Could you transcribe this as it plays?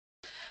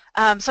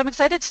So I'm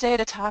excited today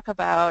to talk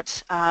about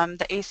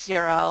the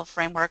ACRL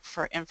framework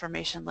for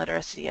information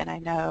literacy, and I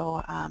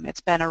know it's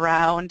been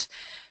around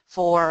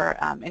for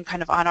and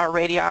kind of on our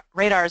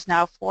radars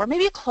now for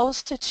maybe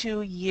close to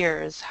 2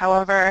 years.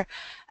 However,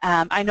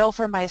 I know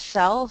for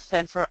myself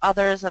and for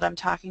others that I'm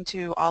talking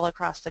to all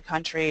across the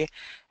country,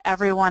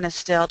 everyone is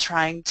still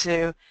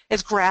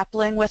is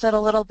grappling with it a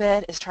little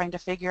bit, is trying to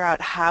figure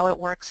out how it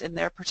works in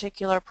their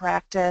particular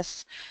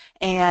practice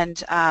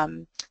and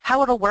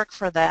how it'll work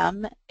for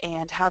them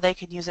and how they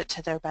can use it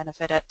to their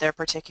benefit at their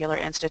particular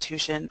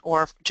institution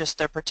or just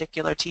their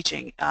particular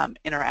teaching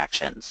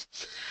interactions.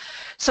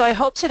 So I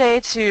hope today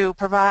to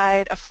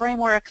provide a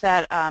framework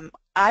that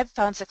I've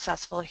found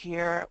successful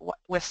here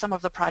with some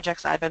of the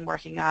projects I've been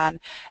working on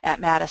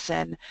at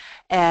Madison,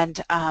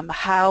 and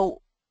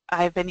how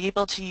I've been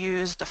able to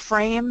use the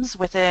frames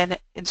within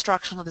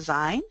instructional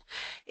design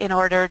in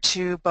order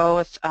to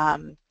both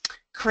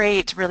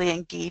create really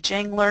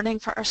engaging learning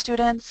for our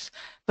students,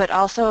 but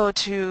also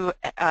to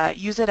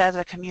use it as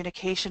a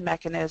communication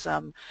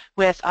mechanism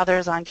with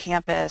others on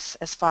campus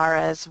as far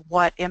as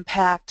what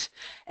impact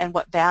and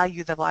what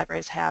value the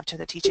libraries have to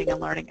the teaching and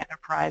learning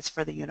enterprise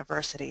for the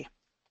university.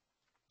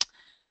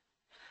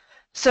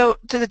 So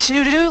to the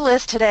to-do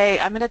list today,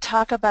 I'm going to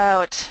talk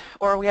about,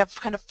 or we have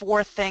kind of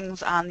 4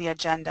 things on the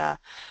agenda.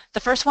 The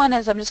first one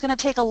is I'm just going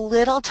to take a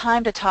little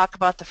time to talk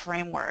about the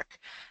framework.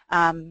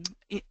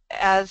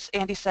 As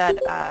Andy said,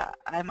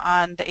 I'm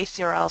on the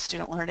ACRL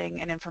Student Learning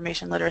and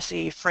Information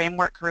Literacy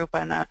Framework Group,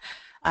 and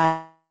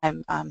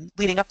I'm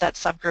leading up that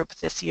subgroup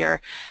this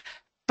year.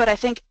 But I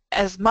think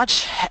as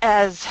much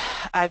as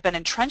I've been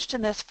entrenched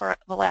in this for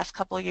the last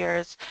couple of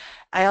years,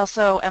 I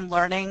also am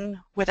learning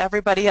with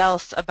everybody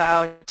else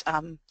about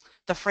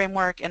the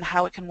framework and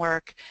how it can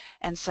work,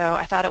 and so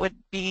I thought it would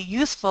be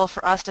useful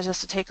for us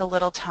to take a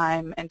little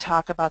time and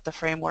talk about the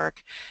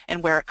framework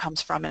and where it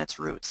comes from and its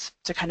roots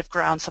to kind of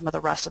ground some of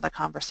the rest of the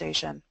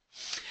conversation.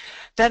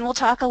 Then we'll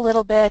talk a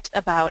little bit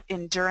about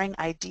enduring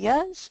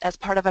ideas as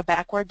part of a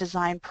backward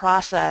design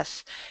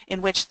process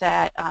in which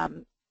that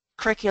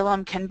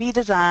curriculum can be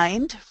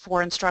designed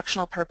for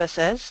instructional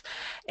purposes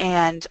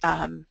and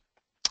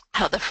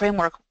how the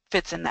framework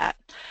fits in that.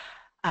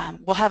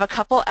 We'll have a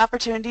couple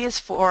opportunities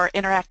for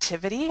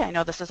interactivity. I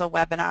know this is a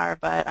webinar,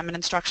 but I'm an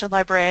instruction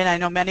librarian. I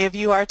know many of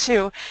you are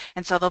too,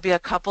 and so there'll be a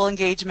couple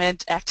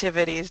engagement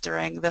activities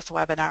during this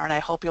webinar, and I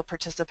hope you'll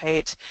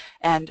participate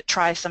and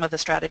try some of the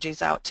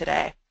strategies out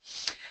today.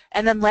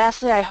 And then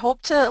lastly, I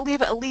hope to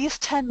leave at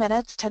least 10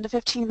 minutes, 10 to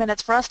 15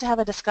 minutes for us to have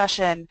a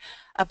discussion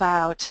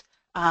about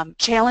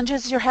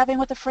challenges you're having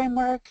with the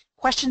framework,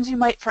 questions you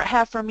might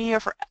have for me or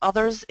for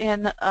others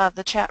in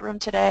the chat room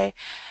today,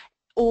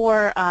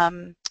 or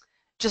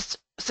just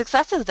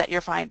successes that you're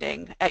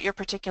finding at your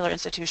particular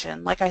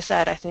institution. Like I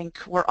said, I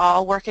think we're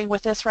all working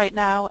with this right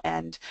now,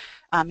 and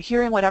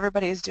hearing what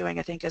everybody is doing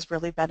I think is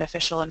really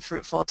beneficial and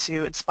fruitful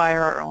to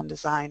inspire our own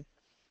design.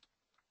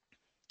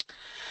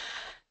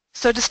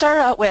 So to start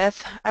out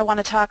with, I want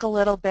to talk a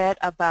little bit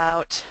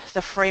about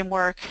the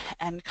framework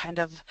and kind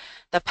of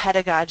the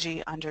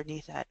pedagogy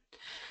underneath it.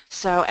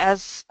 So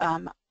as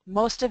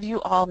most of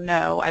you all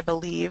know, I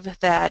believe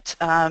that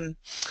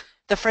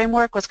the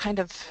framework was kind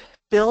of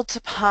built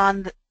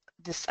upon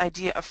this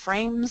idea of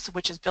frames,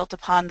 which is built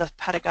upon the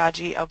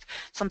pedagogy of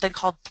something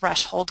called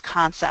threshold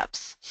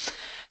concepts.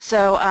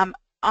 So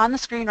on the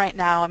screen right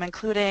now, I'm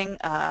including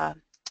a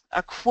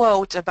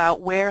quote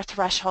about where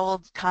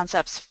threshold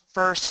concepts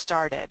first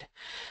started.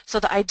 So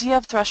the idea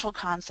of threshold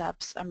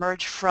concepts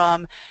emerged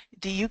from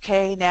the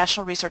UK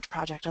National Research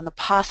Project on the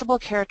possible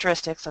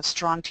characteristics of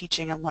strong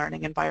teaching and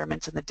learning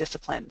environments in the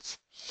disciplines.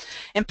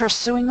 In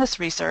pursuing this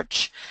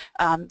research,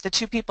 the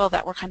 2 people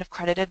that were kind of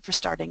credited for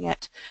starting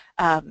it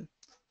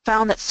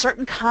found that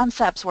certain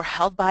concepts were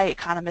held by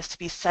economists to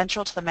be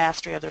central to the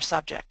mastery of their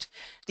subject.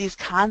 These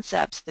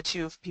concepts, the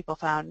 2 people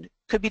found,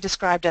 could be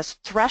described as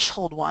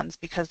threshold ones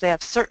because they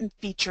have certain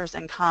features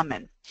in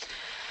common.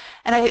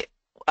 And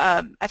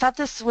I thought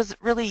this was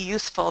really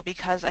useful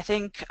because I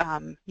think,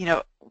 you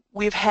know,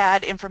 we've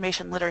had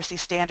information literacy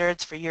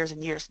standards for years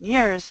and years and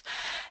years,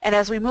 and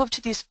as we move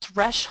to these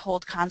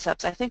threshold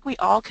concepts, I think we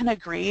all can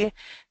agree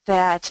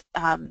that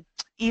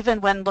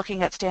even when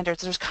looking at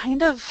standards, there's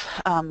kind of,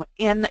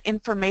 in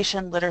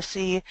information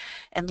literacy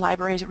and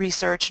library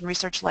research and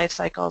research life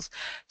cycles,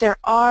 there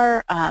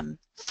are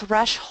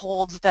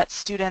thresholds that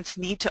students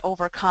need to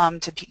overcome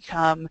to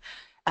become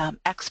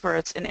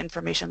experts in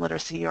information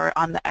literacy or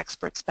on the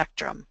expert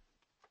spectrum.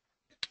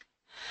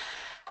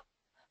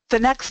 The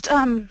next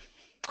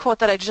quote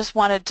that I just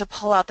wanted to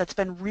pull out that's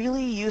been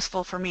really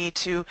useful for me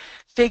to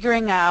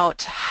figuring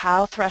out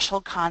how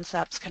threshold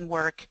concepts can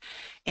work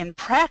in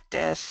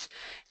practice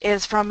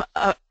is from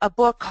a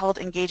book called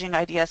Engaging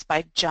Ideas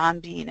by John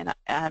Bean, and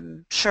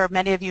I'm sure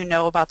many of you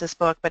know about this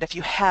book, but if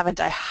you haven't,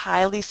 I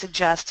highly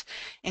suggest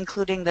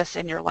including this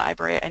in your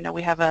library. I know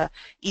we have a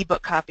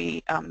ebook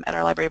copy at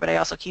our library, but I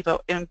also keep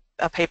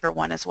a paper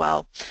one as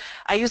well.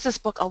 I use this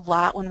book a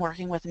lot when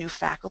working with new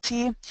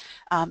faculty.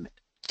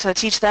 to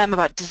teach them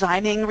about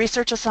designing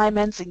research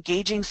assignments,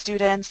 engaging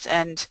students,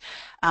 and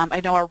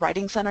I know our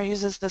Writing Center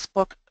uses this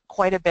book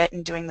quite a bit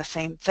in doing the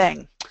same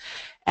thing.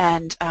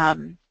 And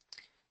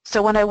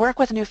so when I work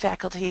with new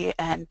faculty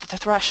and the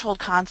threshold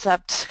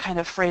concept kind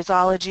of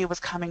phraseology was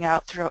coming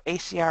out through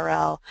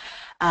ACRL,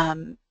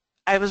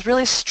 I was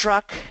really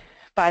struck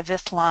by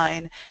this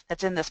line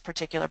that's in this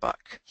particular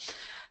book,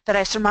 that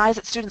I surmise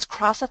that students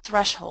cross a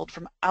threshold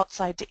from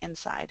outside to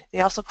inside. They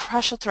also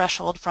cross a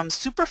threshold from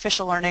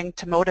superficial learning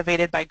to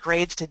motivated by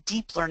grades to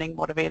deep learning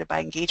motivated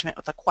by engagement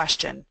with a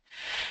question.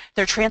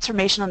 Their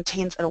transformation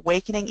attains an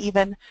awakening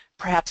even,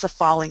 perhaps a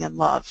falling in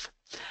love.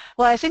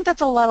 Well, I think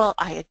that's a little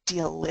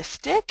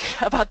idealistic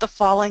about the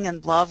falling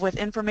in love with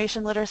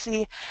information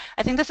literacy.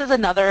 I think this is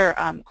another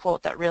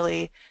quote that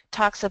really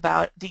talks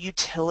about the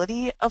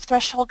utility of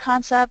threshold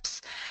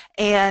concepts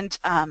and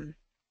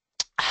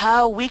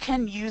how we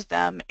can use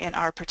them in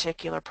our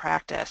particular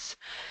practice.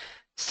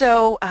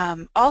 So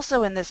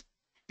also in this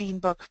Bean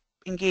book,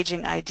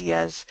 Engaging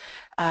Ideas,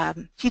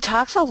 he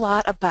talks a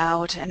lot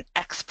about an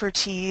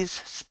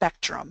expertise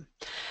spectrum.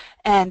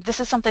 And this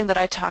is something that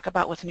I talk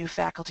about with new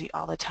faculty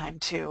all the time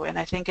too, and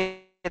I think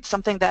it's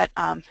something that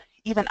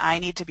even I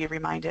need to be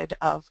reminded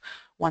of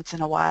once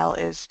in a while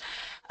is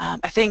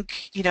I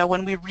think, you know,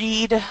 when we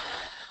read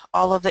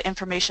all of the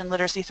information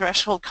literacy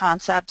threshold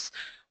concepts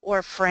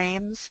or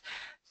frames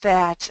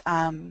that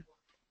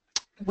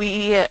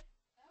we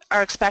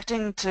are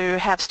expecting to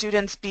have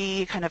students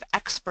be kind of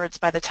experts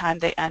by the time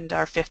they end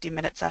our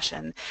 50-minute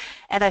session.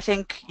 And I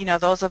think, you know,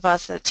 those of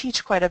us that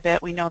teach quite a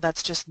bit, we know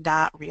that's just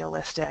not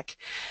realistic.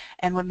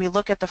 And when we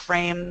look at the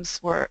frames,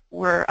 we're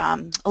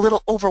a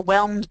little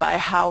overwhelmed by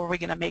how are we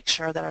going to make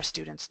sure that our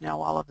students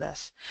know all of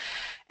this.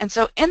 And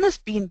so in this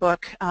Bean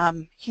book,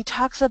 he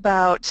talks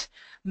about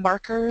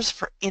markers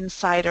for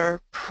insider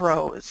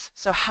pros.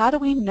 So how do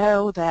we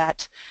know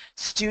that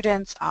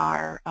students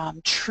are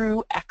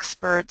true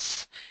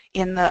experts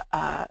in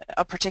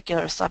a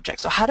particular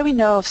subject? So how do we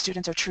know if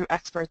students are true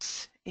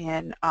experts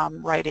in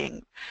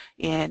writing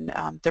in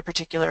their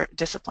particular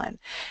discipline?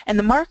 And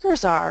the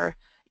markers are,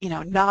 you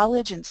know,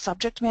 knowledge in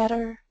subject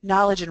matter,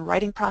 knowledge in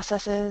writing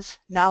processes,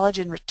 knowledge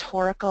in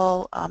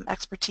rhetorical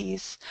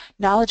expertise,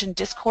 knowledge in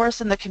discourse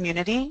in the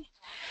community,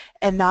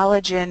 and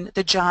knowledge in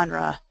the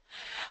genre.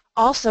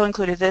 Also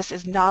included this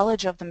is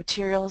knowledge of the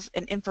materials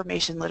and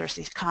information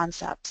literacy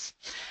concepts.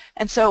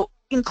 And so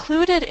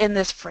included in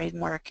this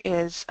framework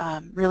is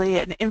really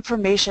an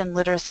information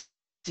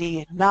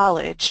literacy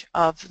knowledge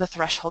of the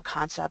threshold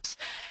concepts.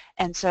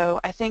 And so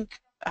I think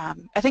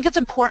it's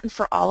important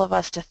for all of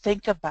us to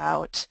think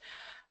about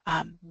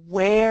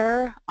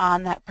where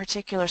on that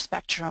particular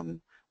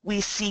spectrum we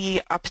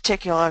see a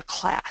particular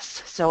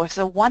class. So if it's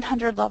a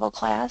 100 level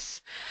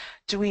class,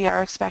 we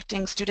are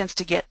expecting students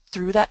to get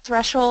through that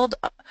threshold,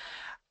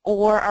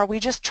 or are we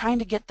just trying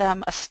to get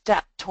them a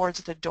step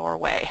towards the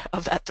doorway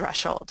of that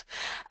threshold?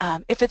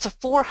 If it's a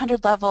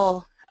 400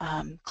 level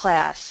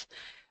class,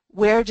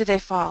 where do they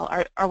fall?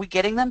 Are we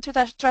getting them through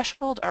that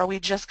threshold, or are we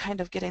just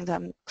kind of getting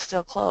them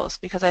still close?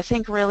 Because I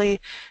think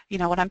really, you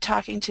know, when I'm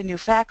talking to new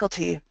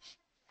faculty,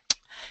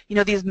 you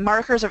know, these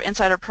markers of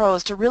insider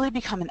pros, to really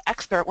become an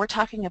expert, we're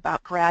talking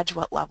about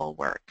graduate level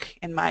work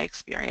in my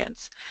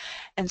experience.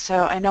 And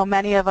so I know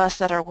many of us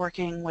that are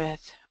working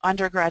with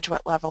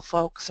undergraduate level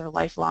folks or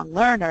lifelong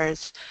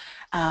learners,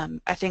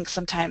 I think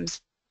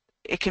sometimes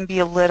it can be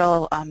a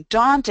little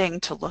daunting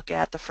to look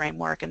at the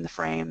framework and the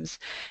frames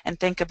and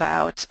think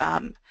about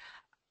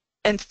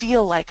and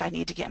feel like I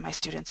need to get my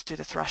students through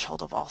the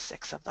threshold of all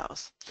 6 of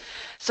those.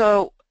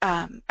 So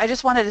I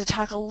just wanted to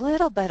talk a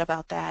little bit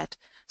about that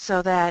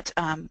so that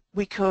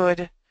we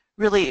could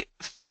really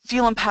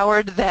feel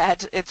empowered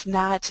that it's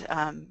not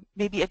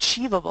maybe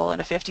achievable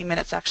in a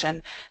 50-minute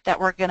section, that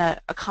we're going to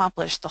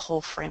accomplish the whole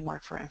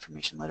framework for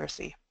information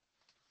literacy.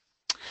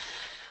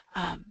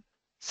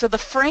 So the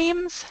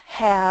frames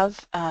have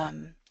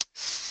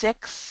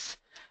 6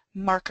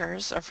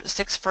 markers, or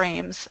 6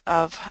 frames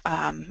of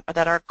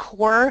that are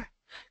core,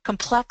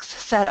 complex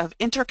set of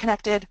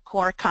interconnected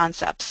core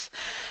concepts.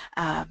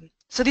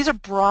 So these are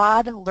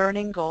broad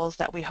learning goals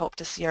that we hope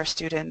to see our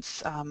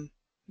students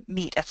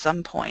meet at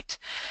some point.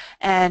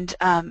 And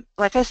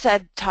like I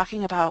said,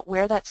 talking about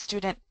where that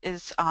student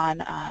is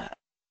on a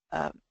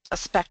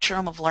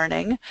spectrum of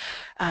learning,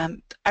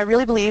 I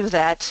really believe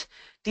that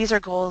these are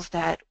goals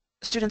that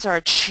students are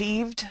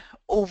achieved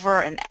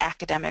over an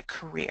academic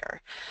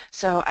career.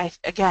 So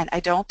again, I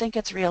don't think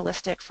it's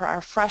realistic for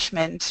our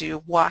freshmen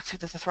to walk through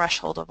the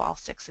threshold of all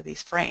 6 of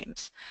these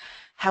frames.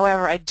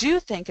 However, I do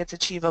think it's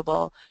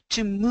achievable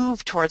to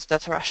move towards the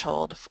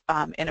threshold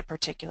in a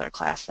particular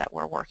class that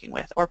we're working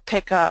with, or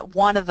pick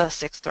one of the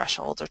 6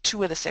 thresholds or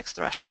 2 of the 6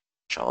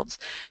 thresholds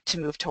to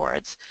move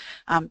towards,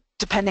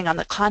 depending on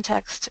the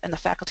context and the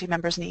faculty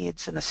members'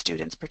 needs and the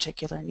students'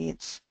 particular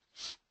needs.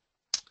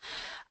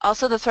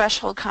 Also, the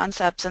threshold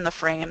concepts and the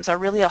frames are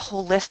really a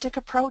holistic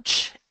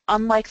approach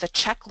unlike the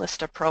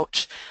checklist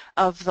approach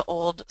of the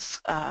old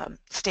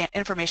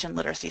information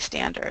literacy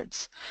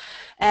standards.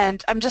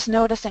 And I'm just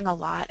noticing a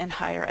lot in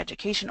higher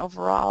education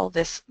overall,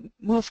 this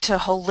move to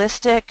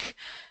holistic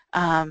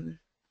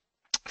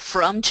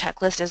from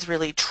checklist is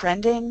really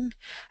trending.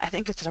 I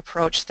think it's an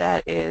approach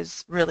that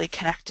is really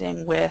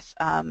connecting with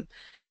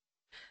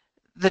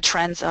the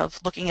trends of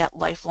looking at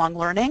lifelong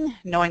learning,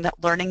 knowing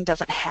that learning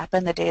doesn't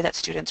happen the day that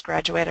students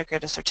graduate or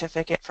get a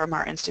certificate from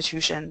our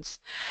institutions,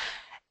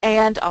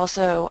 and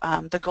also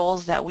the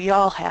goals that we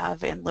all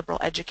have in liberal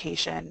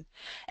education.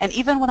 And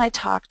even when I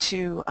talk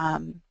to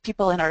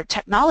people in our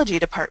technology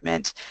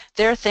department,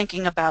 they're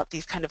thinking about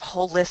these kind of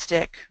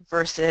holistic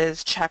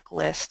versus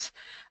checklist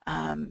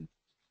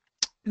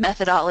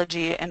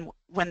methodology and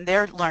when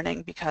they're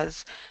learning,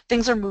 because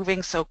things are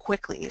moving so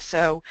quickly.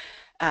 So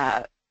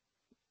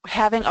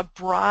having a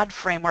broad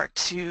framework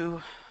to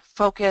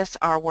focus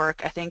our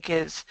work, I think,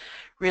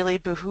 really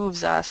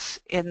behooves us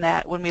in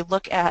that when we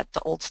look at the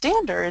old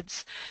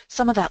standards,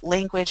 some of that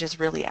language is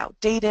really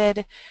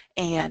outdated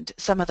and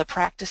some of the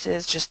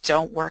practices just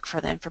don't work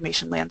for the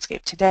information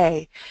landscape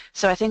today.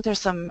 So I think there's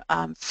some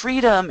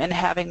freedom in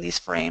having these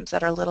frames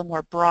that are a little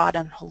more broad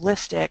and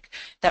holistic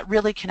that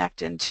really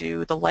connect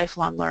into the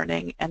lifelong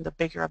learning and the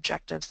bigger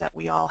objectives that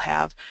we all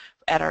have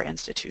at our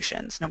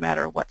institutions, no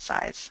matter what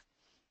size.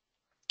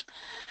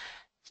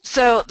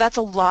 So that's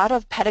a lot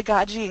of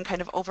pedagogy and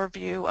kind of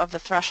overview of the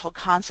threshold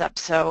concept.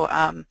 So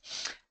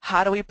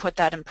how do we put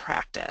that in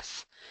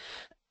practice?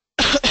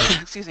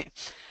 Excuse me.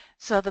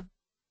 So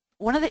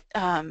one of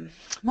the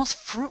most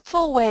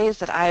fruitful ways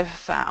that I've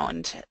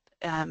found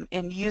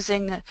in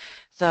using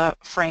the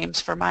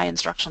frames for my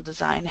instructional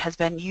design has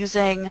been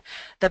using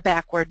the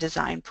backward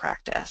design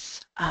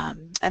practice.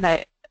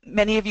 And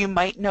many of you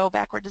might know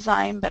backward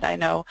design, but I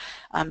know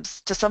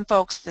to some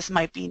folks this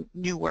might be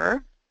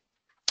newer,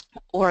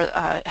 or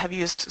have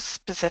used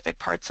specific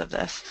parts of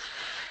this.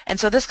 And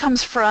so this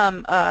comes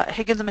from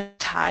Higgins and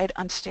Tide,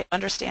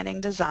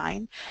 Understanding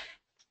Design,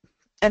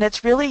 and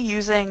it's really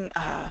using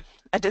a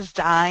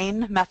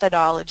design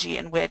methodology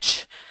in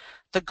which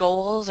the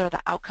goals or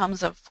the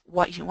outcomes of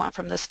what you want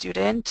from the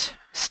student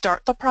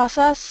start the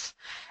process,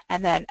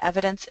 and then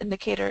evidence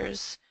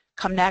indicators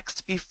come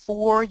next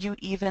before you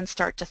even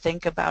start to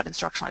think about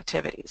instructional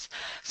activities.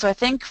 So I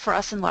think for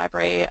us in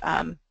library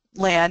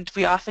land,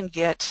 we often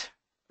get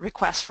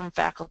requests from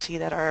faculty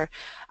that are,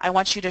 I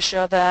want you to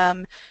show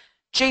them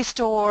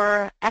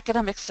JSTOR,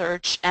 academic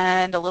search,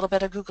 and a little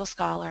bit of Google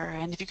Scholar,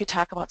 and if you could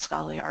talk about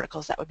scholarly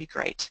articles, that would be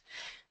great.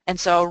 And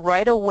so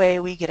right away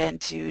we get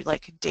into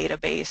like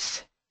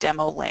database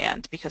demo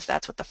land because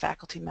that's what the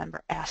faculty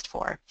member asked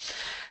for.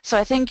 So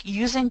I think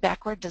using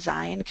backward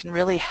design can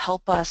really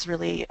help us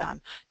really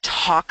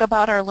talk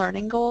about our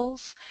learning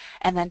goals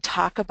and then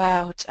talk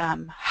about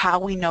how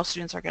we know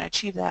students are going to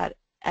achieve that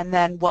and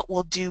then what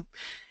we'll do.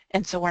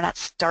 And so we're not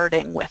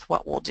starting with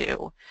what we'll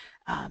do.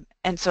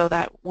 And so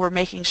that we're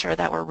making sure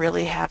that we're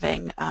really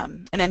having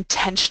an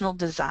intentional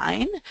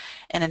design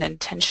and an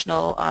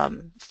intentional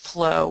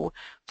flow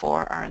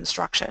for our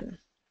instruction.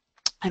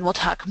 And we'll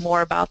talk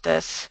more about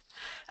this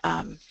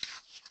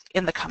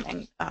in the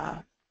coming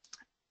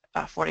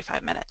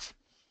 45 minutes.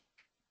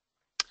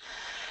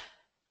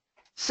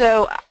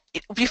 So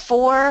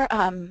before,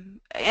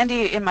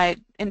 Andy in my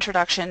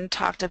introduction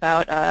talked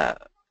about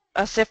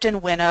a Sift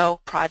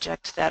Winnow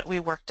project that we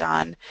worked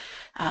on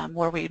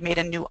where we made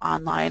a new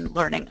online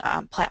learning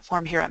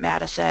platform here at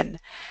Madison.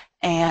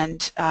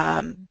 And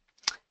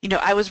you know,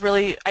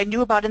 I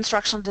knew about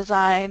instructional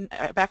design,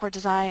 backward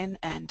design,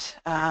 and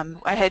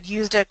I had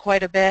used it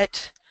quite a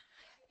bit.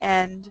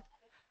 And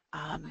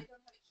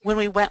when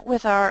we went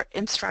with our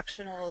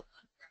instructional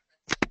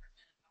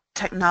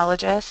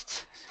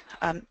technologists,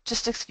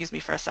 just excuse me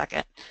for a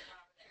second.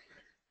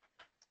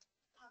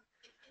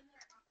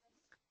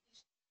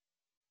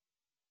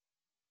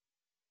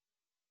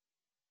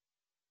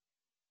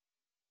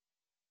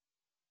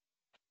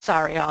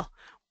 Sorry, y'all.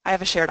 I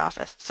have a shared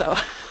office, so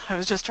I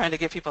was just trying to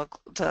get people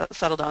to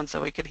settle down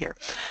so we could hear.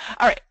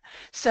 All right.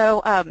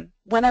 So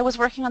when I was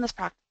working on this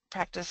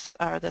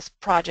this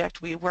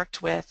project, we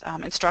worked with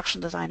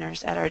instructional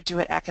designers at our Do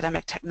It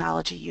Academic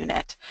Technology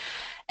unit.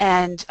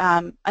 And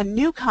a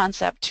new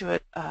concept to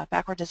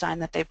backward design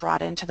that they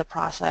brought into the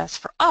process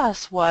for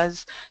us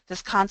was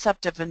this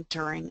concept of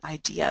enduring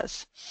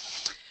ideas.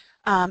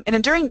 And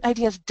enduring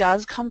ideas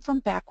does come from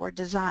backward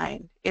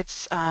design.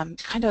 It's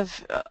kind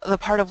of the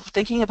part of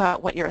thinking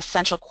about what your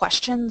essential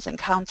questions and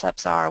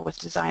concepts are with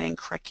designing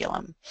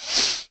curriculum.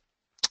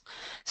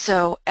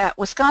 So at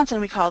Wisconsin,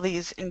 we call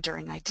these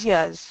enduring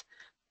ideas.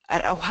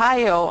 At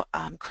Ohio,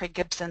 Craig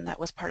Gibson, that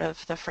was part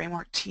of the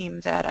framework team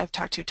that I've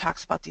talked to,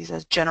 talks about these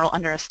as general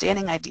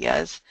understanding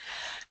ideas.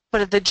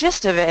 But the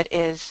gist of it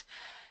is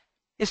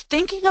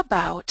thinking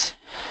about,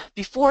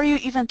 before you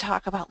even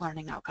talk about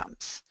learning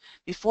outcomes,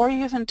 before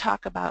you even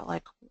talk about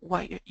like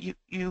what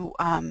you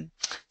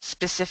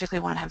specifically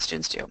want to have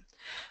students do,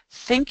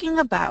 thinking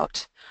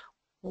about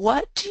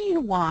what do you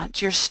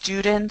want your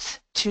students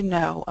to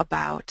know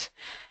about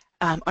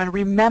and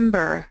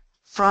remember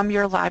from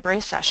your library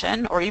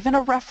session, or even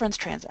a reference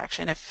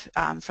transaction if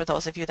for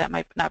those of you that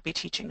might not be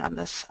teaching on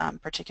this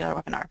particular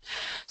webinar.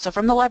 So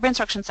from the library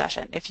instruction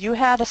session, if you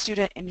had a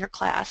student in your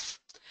class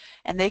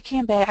and they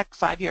came back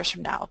 5 years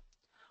from now,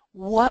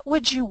 what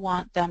would you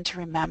want them to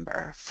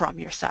remember from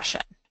your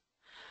session?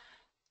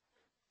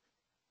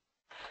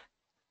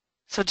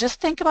 So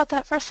just think about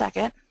that for a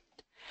second.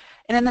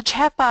 And in the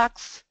chat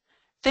box,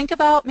 think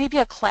about maybe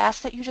a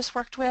class that you just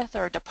worked with,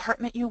 or a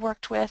department you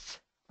worked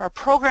with, or a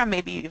program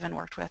maybe you even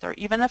worked with, or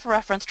even a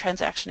reference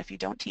transaction if you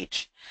don't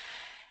teach.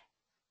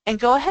 And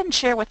go ahead and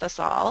share with us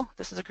all,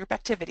 this is a group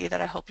activity that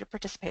I hope you'll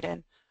participate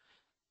in,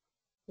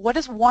 what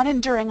is one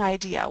enduring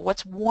idea?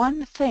 What's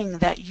one thing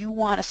that you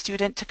want a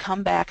student to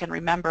come back and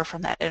remember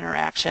from that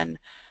interaction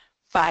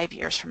 5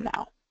 years from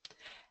now?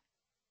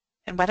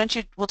 And why don't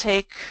you, we'll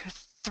take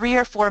 3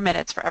 or 4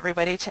 minutes for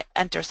everybody to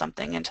enter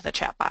something into the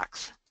chat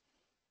box.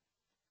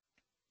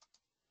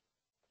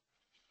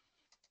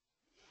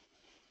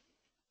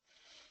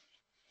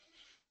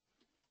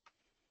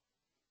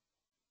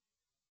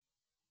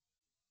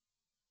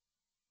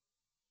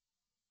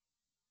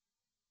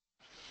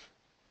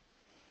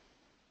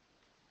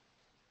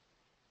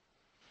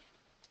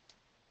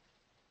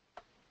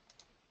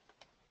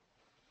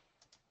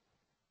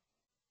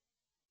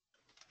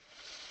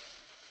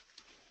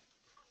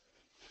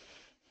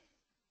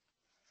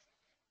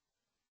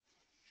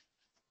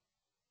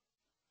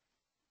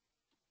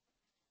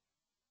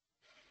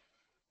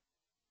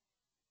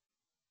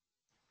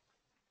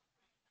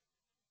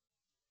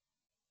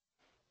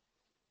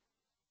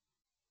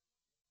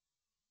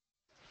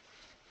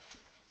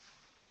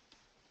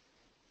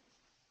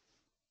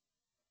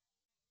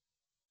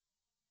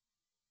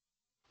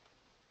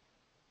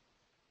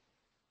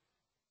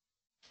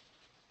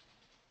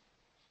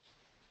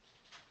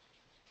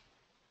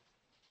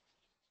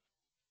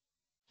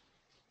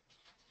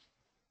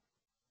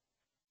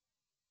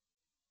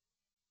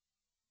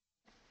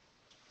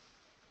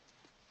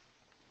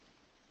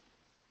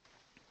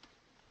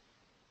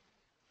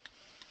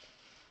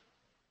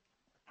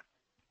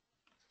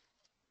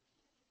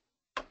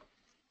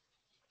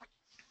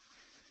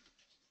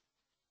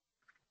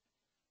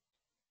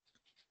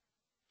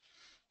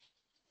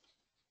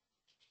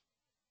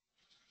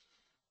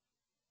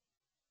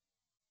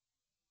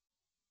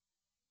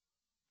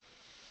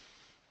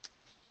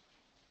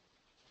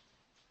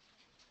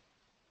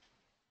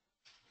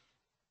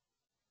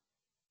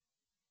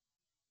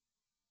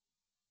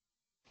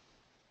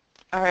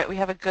 All right, we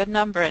have a good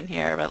number in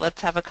here, but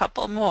let's have a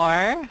couple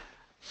more.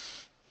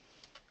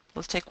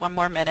 Let's take one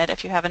more minute.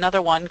 If you have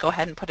another one, go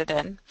ahead and put it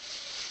in.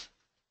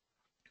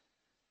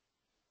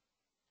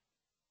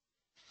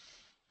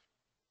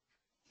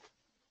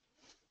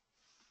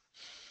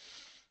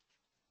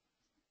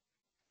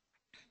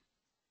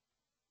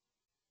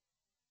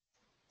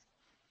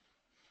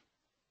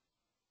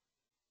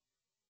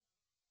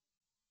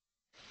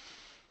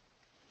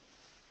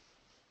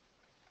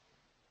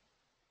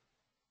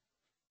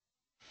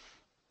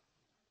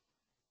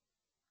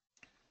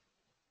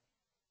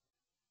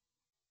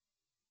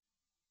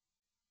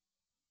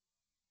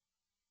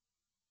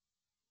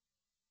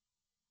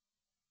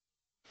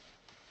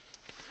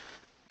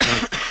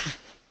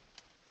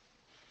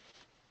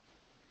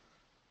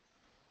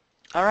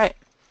 All right.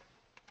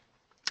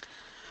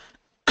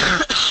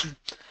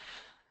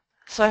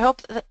 So I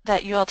hope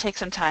that you all take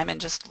some time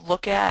and just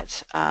look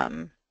at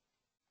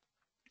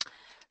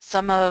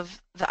some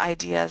of the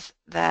ideas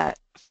that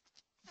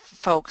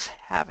folks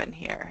have in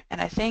here.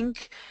 And I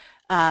think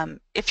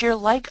if you're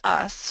like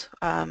us,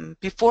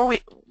 before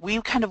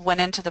we kind of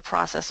went into the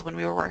process when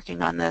we were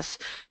working on this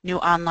new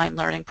online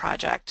learning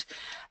project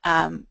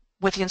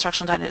with the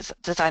instructional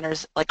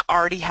designers like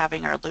already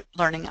having our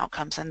learning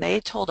outcomes, and they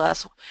told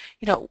us,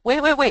 you know,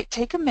 wait,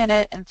 take a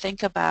minute and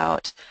think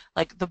about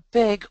like the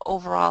big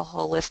overall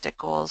holistic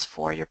goals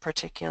for your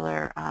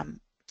particular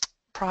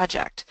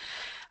project,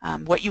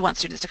 what you want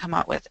students to come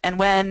out with. And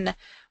when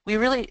we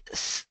really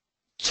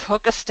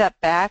took a step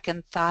back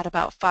and thought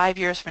about 5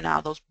 years from now,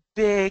 those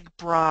big,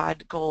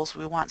 broad goals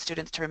we want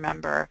students to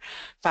remember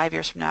 5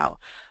 years from now,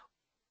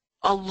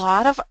 a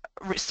lot of,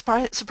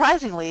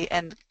 surprisingly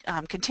and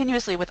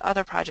continuously with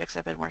other projects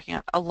I've been working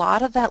on, a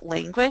lot of that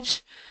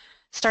language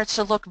starts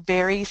to look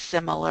very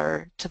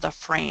similar to the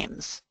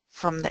frames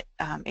from the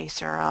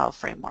ACRL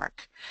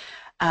framework.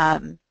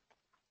 You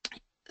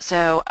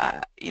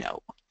know,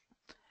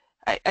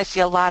 I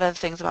see a lot of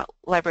things about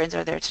librarians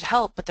are there to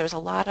help, but there's a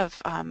lot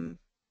of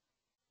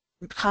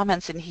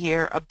comments in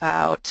here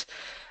about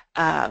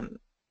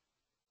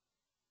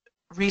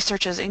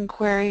research as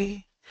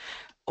inquiry,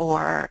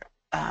 or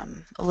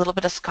a little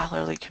bit of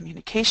scholarly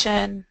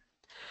communication,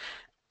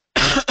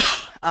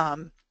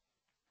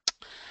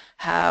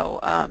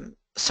 how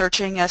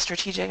searching as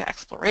strategic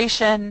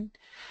exploration,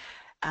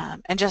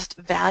 and just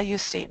value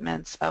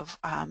statements of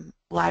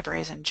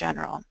libraries in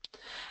general.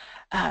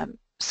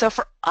 So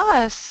for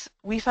us,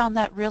 we found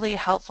that really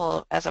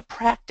helpful as a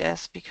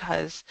practice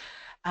because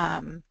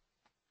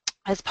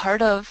as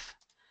part of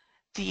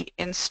the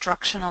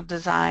instructional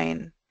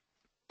design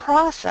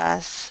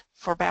process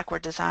for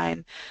backward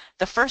design,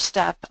 the first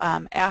step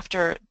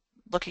after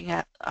looking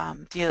at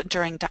the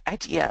enduring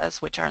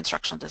ideas, which our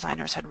instructional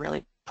designers had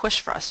really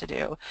pushed for us to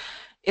do,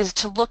 is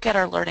to look at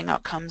our learning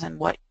outcomes and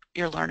what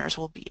your learners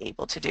will be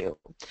able to do.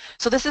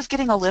 So this is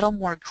getting a little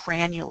more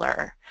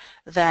granular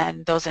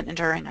than those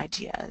enduring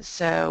ideas.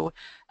 So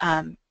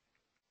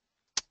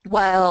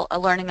while a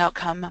learning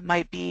outcome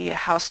might be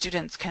how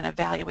students can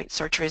evaluate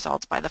search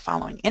results by the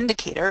following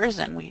indicators,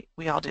 and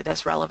we all do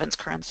this: relevance,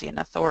 currency, and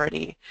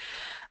authority.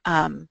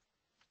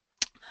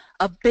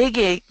 A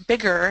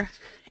bigger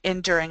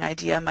enduring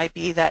idea might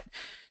be that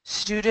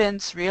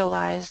students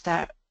realize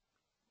that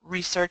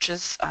research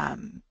is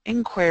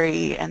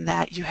inquiry and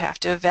that you have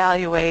to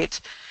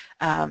evaluate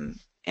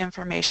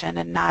information,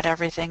 and not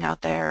everything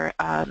out there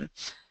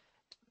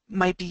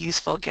might be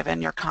useful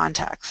given your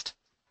context.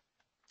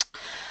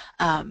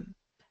 And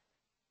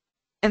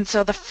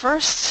so the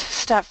first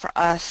step for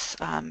us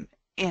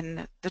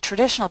in the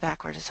traditional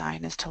backward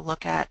design is to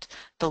look at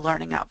the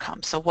learning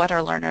outcomes, so what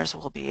our learners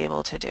will be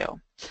able to do.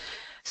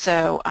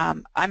 So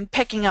I'm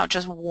picking out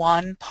just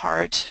one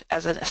part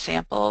as a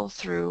sample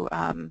through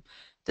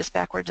this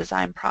backward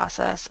design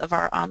process of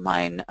our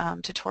online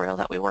tutorial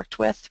that we worked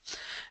with.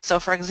 So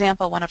for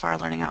example, one of our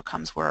learning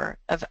outcomes were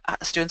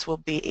students will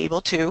be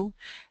able to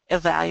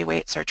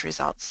evaluate search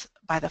results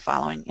by the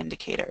following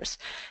indicators.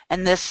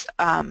 And this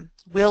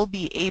will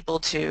be able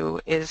to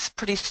is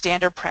pretty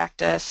standard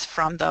practice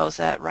from those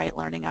that write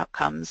learning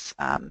outcomes.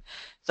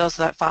 Those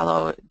that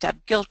follow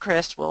Deb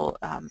Gilchrist will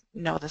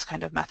know this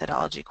kind of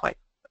methodology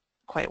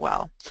quite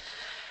well.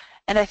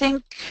 And I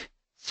think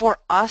for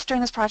us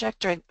during this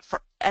project,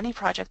 for any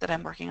project that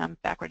I'm working on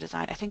backward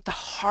design, I think the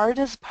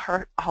hardest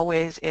part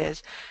always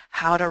is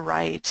how to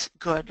write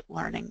good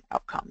learning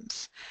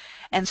outcomes.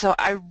 And so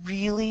I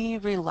really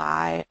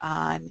rely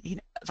on,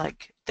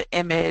 like the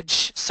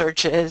image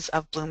searches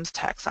of Bloom's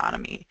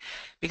taxonomy,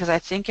 because I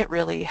think it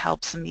really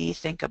helps me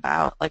think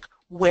about like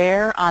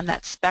where on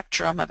that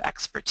spectrum of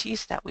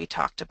expertise that we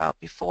talked about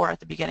before at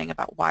the beginning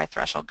about why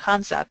threshold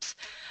concepts,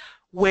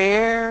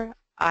 where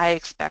I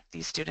expect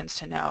these students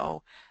to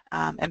know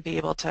and be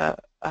able to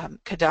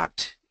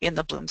conduct in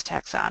the Bloom's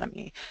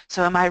taxonomy.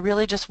 So am I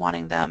really just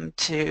wanting them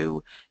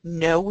to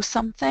know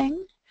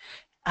something,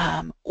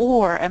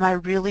 or am I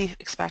really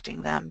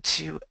expecting them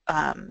to,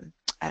 I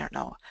don't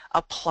know,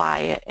 apply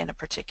it in a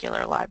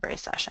particular library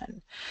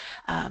session?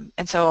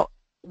 And so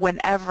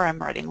whenever I'm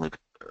writing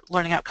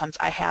learning outcomes,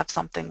 I have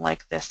something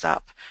like this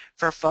up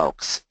for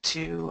folks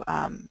to,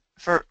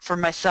 for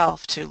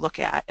myself to look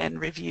at and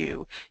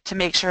review to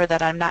make sure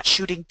that I'm not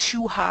shooting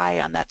too high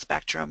on that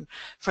spectrum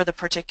for the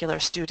particular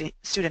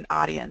student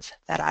audience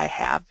that I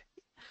have.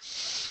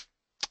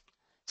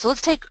 So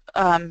let's take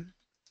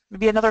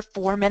maybe another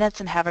 4 minutes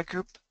and have a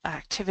group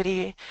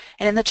activity.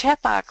 And in the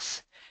chat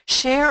box,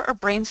 share or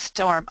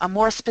brainstorm a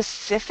more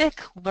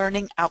specific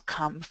learning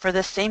outcome for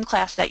the same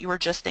class that you were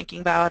just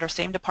thinking about, or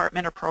same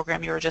department or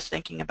program you were just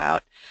thinking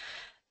about,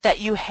 that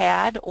you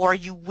had or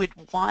you would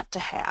want to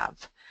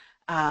have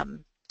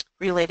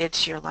related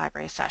to your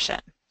library session.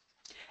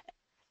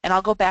 And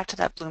I'll go back to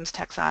that Bloom's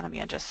taxonomy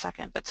in just a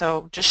second. But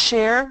so just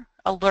share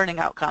a learning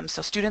outcome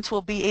so students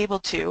will be able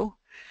to,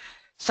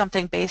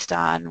 something based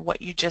on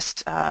what you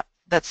just, that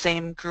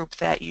same group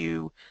that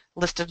you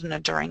listed an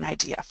enduring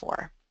idea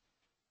for.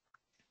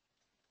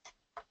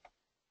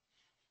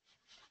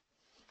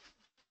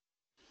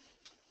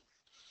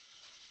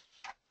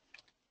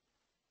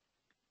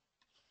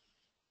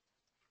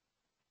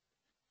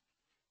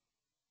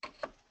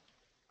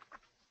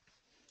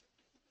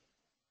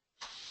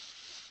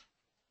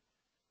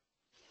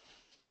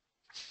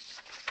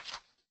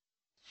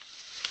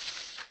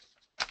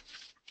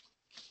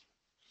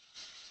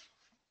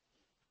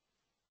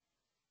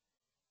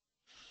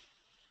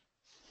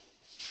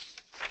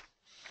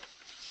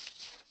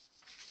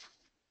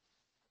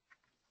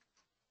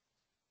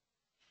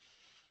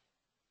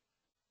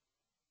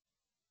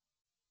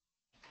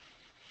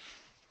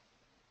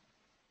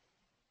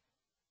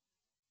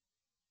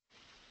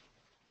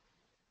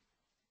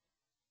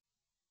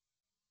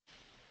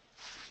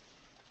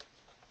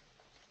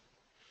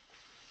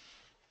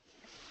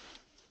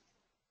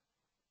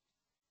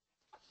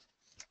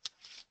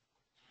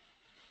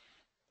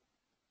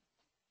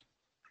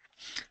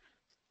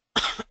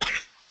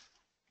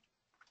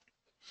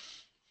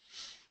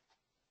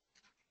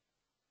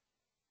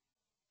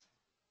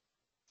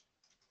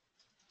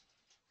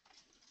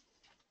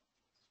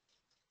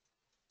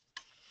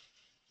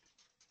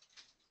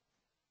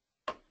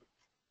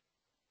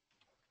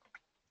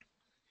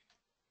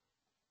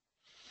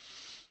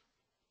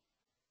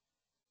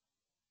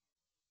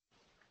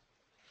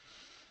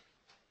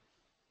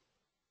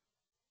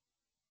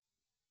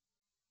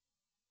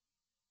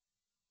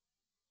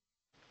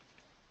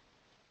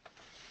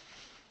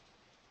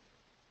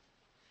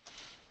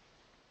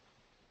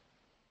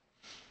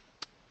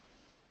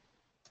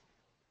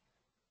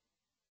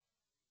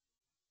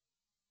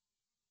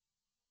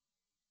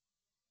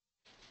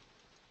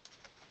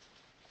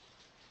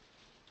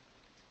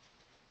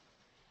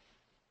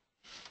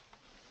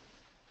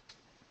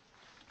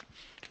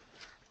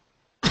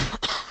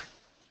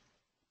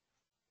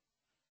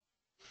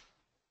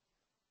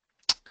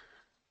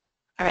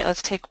 All right,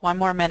 let's take one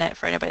more minute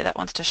for anybody that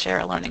wants to share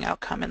a learning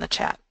outcome in the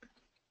chat.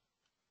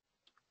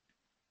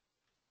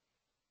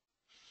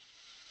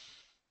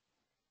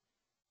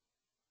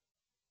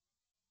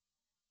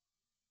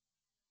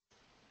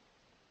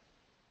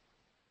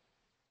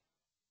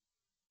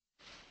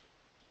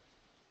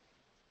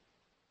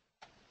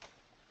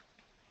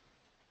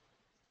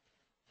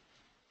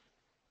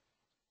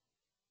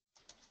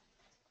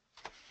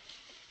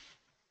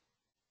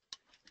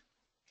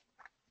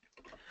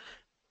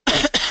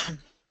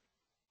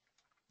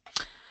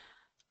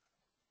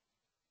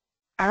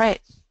 All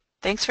right,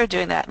 thanks for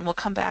doing that, and we'll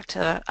come back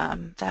to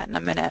that in a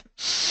minute.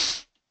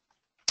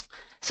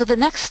 So the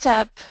next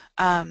step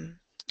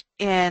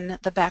in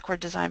the backward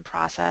design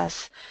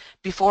process,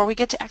 before we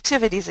get to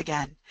activities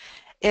again,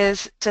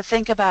 is to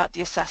think about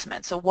the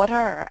assessment. So what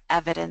are our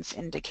evidence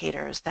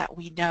indicators that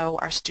we know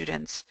our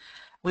students,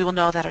 we will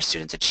know that our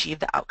students achieve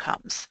the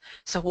outcomes.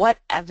 So what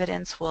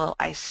evidence will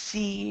I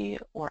see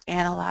or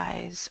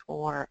analyze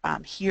or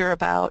hear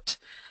about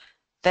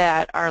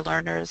that our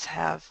learners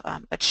have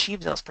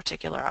achieved those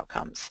particular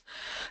outcomes?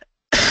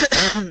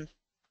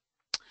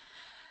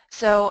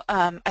 So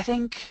I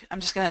think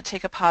I'm just going to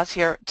take a pause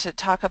here to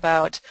talk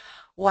about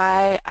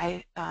why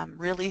I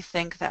really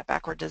think that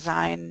backward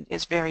design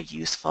is very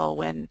useful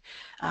when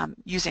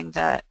using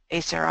the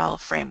ACRL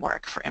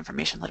framework for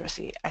information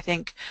literacy. I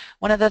think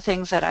one of the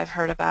things that I've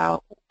heard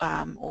about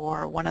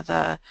or one of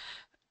the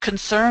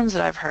concerns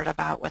that I've heard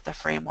about with the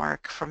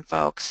framework from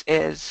folks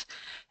is,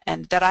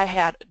 and that I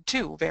had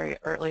too very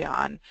early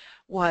on,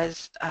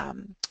 was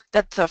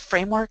that the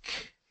framework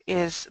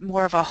is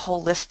more of a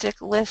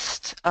holistic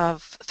list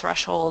of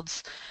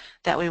thresholds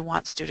that we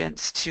want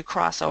students to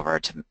cross over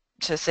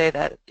to say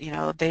that, you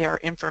know, they are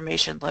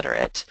information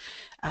literate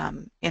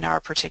in our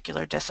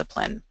particular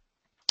disciplinary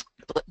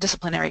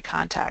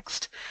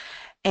context.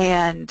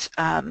 And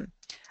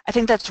I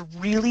think that's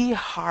really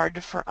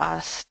hard for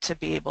us to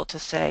be able to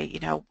say, you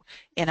know,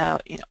 in a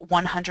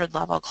 100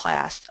 level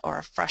class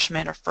or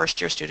freshmen or first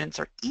year students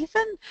or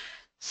even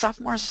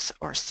sophomores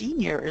or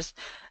seniors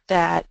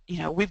that, you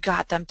know, we've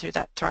got them through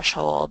that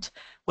threshold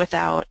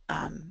without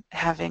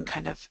having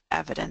kind of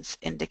evidence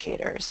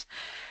indicators.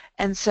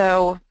 And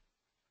so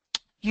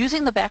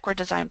using the backward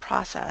design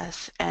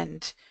process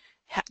and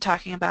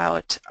talking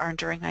about our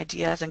enduring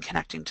ideas and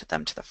connecting to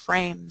them to the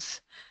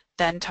frames,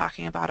 then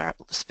talking about our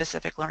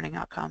specific learning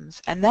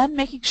outcomes, and then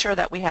making sure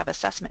that we have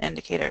assessment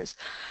indicators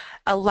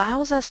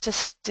allows us to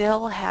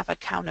still have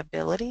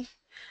accountability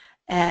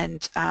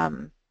and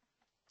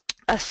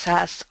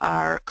assess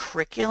our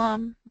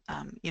curriculum,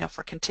 you know,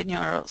 for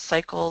continual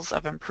cycles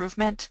of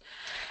improvement,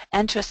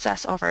 and to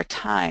assess over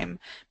time,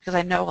 because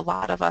I know a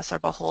lot of us are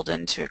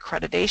beholden to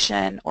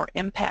accreditation or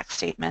impact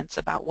statements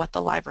about what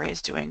the library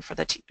is doing for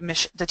the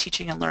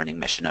teaching and learning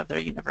mission of their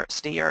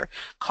university or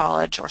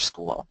college or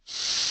school.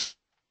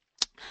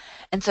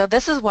 And so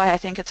this is why I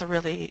think it's a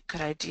really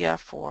good idea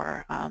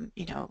for,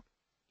 you know,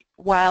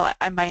 while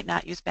I might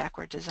not use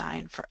backward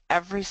design for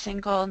every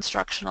single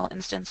instructional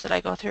instance that I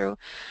go through,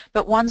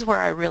 but ones where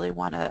I really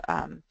want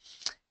to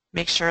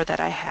make sure that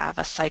I have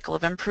a cycle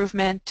of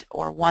improvement,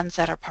 or ones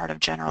that are part of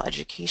general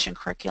education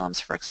curriculums,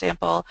 for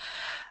example,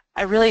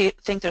 I really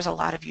think there's a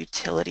lot of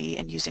utility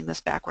in using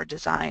this backward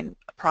design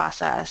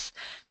process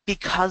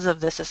because of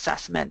this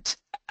assessment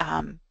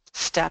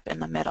step in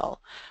the middle,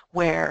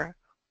 where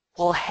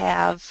we'll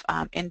have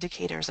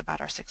indicators about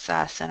our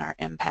success and our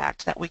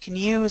impact that we can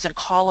use and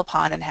call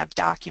upon and have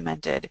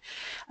documented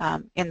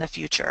in the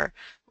future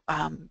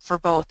for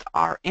both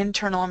our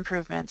internal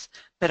improvements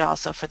but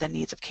also for the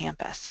needs of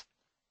campus.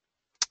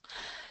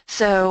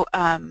 So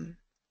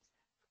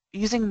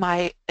using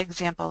my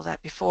example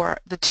that before,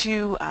 the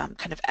two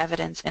kind of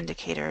evidence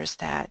indicators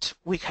that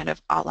we kind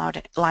of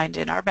outlined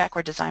in our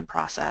backward design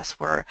process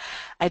were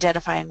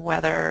identifying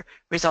whether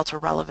results were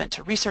relevant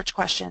to research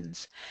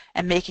questions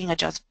and making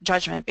a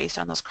judgment based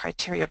on those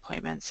criteria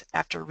appointments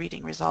after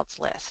reading results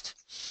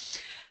list.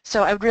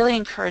 So I would really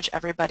encourage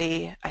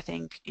everybody, I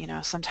think, you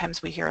know,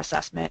 sometimes we hear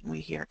assessment and we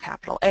hear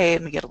capital A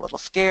and we get a little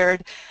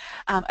scared.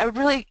 I would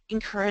really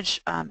encourage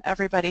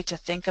everybody to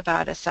think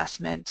about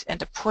assessment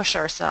and to push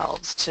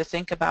ourselves to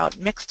think about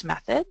mixed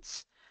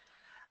methods,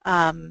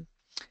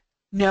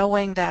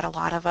 knowing that a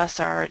lot of us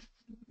are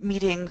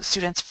meeting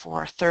students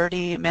for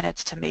 30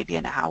 minutes to maybe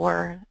an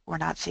hour. We're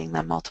not seeing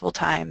them multiple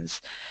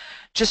times.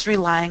 Just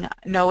relying,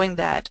 knowing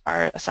that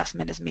our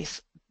assessment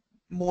is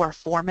more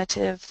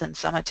formative than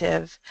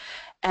summative,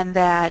 and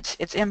that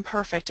it's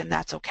imperfect and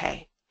that's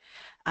okay.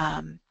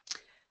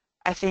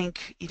 I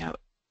think, you know,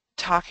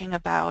 talking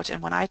about,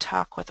 and when I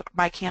talk with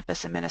my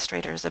campus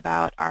administrators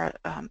about our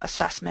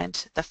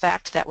assessment, the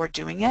fact that we're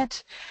doing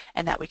it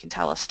and that we can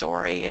tell a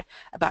story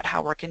about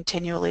how we're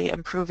continually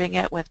improving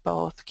it with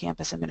both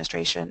campus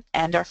administration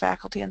and our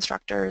faculty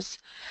instructors,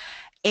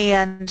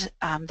 and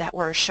that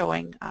we're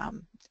showing,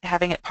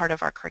 having it part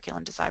of our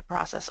curriculum design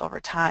process over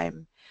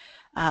time,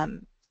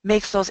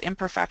 makes those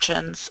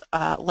imperfections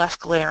less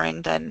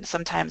glaring than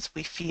sometimes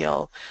we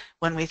feel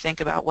when we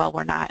think about, well,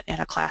 we're not in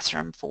a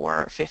classroom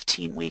for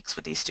 15 weeks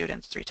with these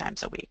students 3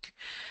 times a week.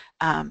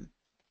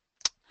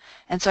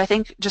 And so I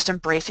think just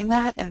embracing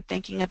that and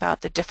thinking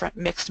about the different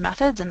mixed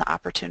methods and the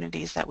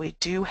opportunities that we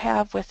do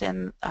have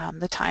within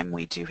the time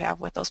we do have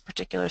with those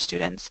particular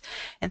students,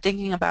 and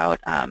thinking about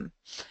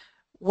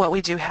what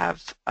we do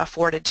have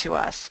afforded to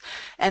us.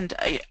 And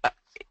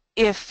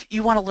if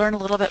you want to learn a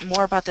little bit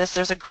more about this,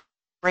 there's a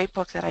great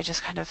book that I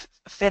just kind of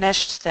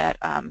finished that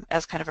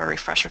as kind of a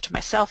refresher to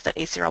myself that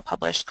ACRL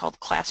published called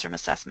Classroom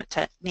Assessment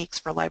Techniques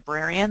for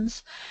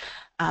Librarians.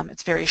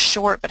 It's very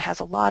short but has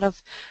a lot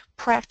of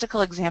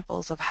practical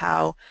examples of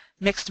how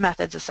mixed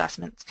methods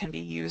assessments can be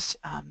used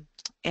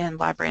in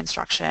library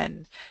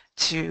instruction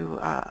to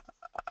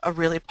a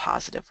really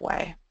positive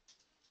way.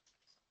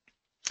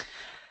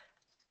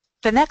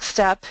 The next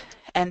step,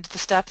 and the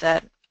step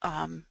that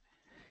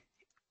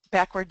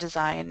backward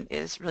design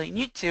is really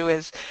unique to,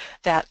 is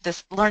that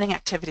this learning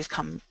activities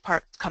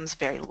comes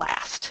very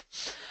last.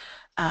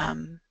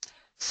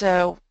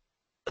 So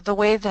the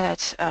way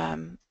that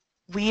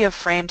we have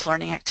framed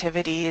learning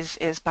activities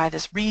is by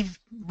this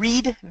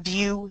read,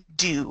 view,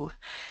 do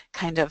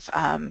kind of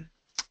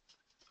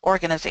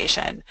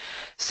organization.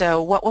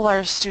 So what will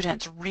our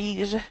students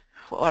read,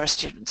 what will our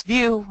students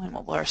view, and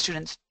what will our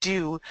students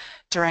do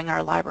during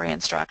our library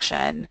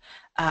instruction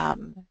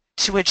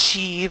to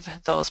achieve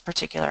those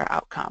particular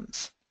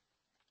outcomes.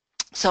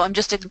 So I'm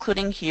just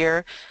including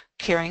here,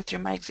 carrying through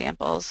my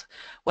examples,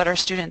 what our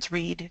students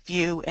read,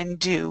 view, and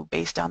do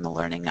based on the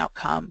learning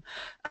outcome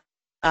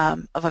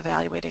of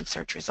evaluating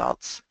search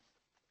results.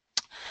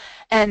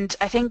 And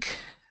I think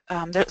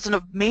there's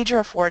a major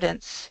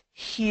affordance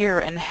here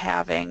in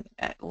having,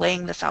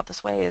 laying this out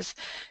this way, is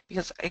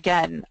because,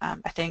 again,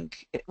 I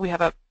think we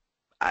have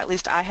at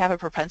least I have a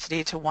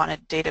propensity to want a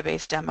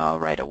database demo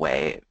right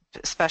away,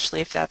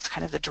 especially if that's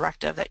kind of the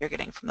directive that you're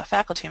getting from the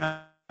faculty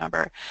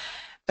member.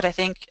 But I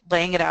think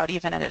laying it out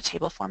even in a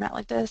table format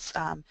like this,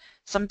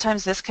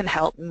 sometimes this can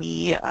help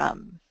me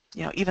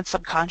you know, even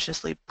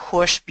subconsciously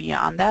push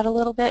beyond that a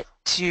little bit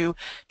to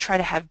try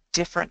to have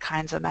different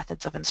kinds of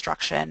methods of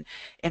instruction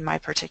in my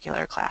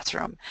particular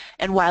classroom.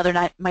 And while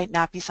there might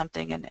not be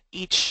something in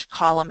each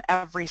column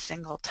every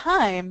single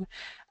time,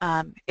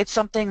 it's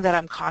something that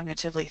I'm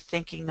cognitively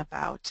thinking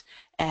about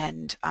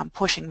and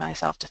pushing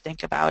myself to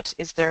think about.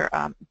 Is there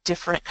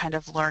different kind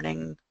of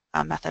learning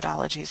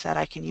methodologies that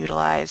I can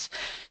utilize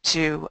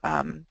to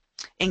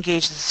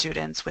engage the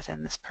students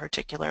within this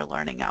particular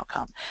learning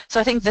outcome?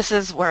 So I think this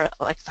is where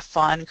like the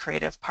fun,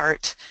 creative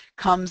part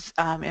comes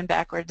in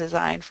backward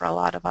design for a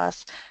lot of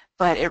us,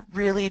 but it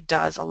really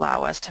does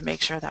allow us to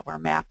make sure that we're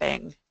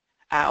mapping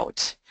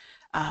out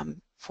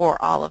for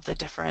all of the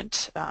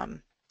different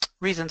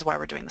reasons why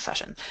we're doing the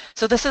session.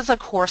 So this is a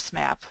course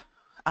map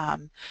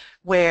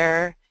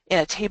where in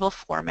a table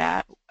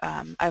format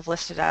I've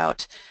listed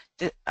out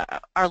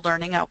our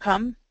learning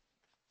outcome,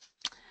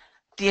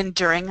 the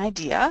enduring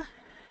idea,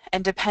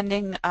 and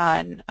depending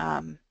on,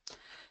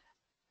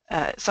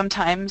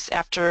 sometimes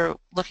after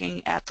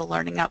looking at the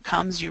learning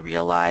outcomes, you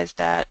realize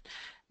that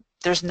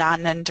there's not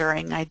an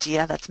enduring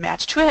idea that's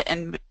matched to it,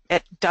 and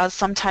it does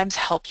sometimes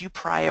help you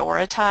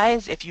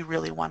prioritize if you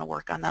really want to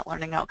work on that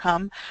learning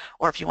outcome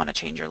or if you want to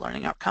change your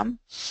learning outcome.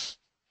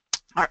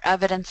 Our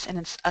evidence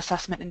and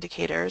assessment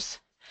indicators,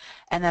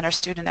 and then our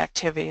student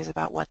activities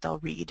about what they'll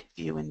read,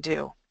 view, and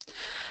do.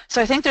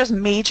 So I think there's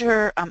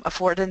major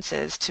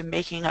affordances to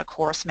making a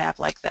course map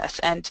like this,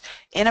 and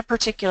in a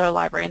particular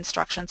library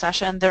instruction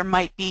session there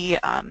might be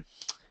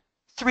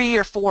 3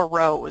 or 4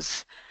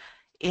 rows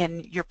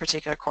in your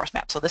particular course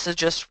map. So this is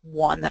just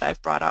one that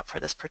I've brought up for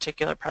this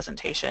particular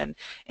presentation.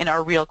 In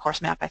our real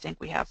course map I think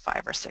we have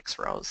 5 or 6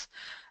 rows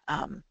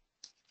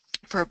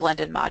for a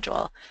blended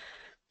module.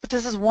 But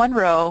this is one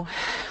row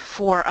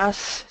for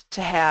us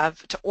to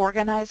have to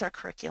organize our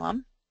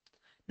curriculum,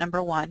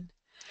 number one,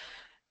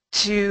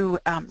 to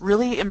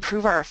really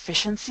improve our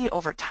efficiency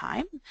over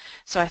time.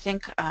 So I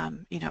think,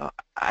 you know,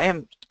 I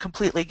am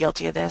completely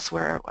guilty of this,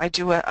 where I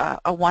do a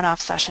one-off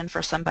session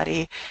for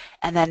somebody,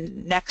 and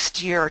then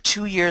next year or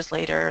 2 years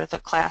later the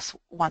class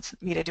wants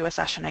me to do a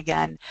session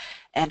again,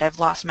 and I've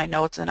lost my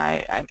notes and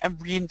I'm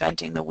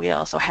reinventing the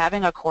wheel. So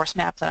having a course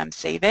map that I'm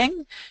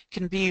saving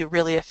can be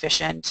really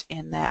efficient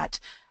in that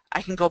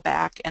I can go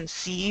back and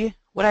see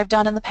what I've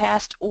done in the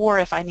past, or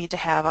if I need to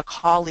have a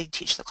colleague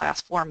teach the class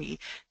for me,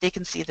 they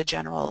can see the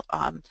general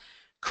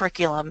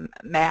curriculum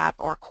map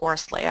or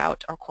course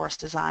layout or course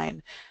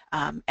design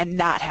and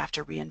not have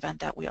to reinvent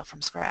that wheel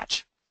from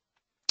scratch.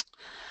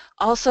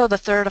 Also, the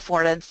third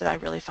affordance that I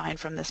really find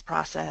from this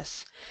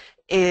process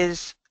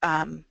is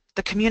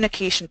the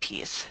communication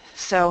piece.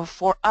 So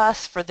for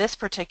us, for this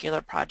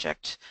particular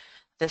project,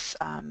 this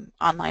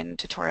online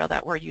tutorial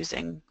that we're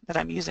using, that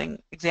I'm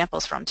using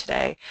examples from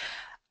today,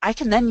 I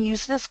can then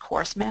use this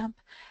course map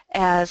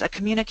as a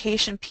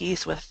communication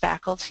piece with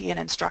faculty and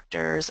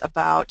instructors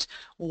about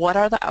what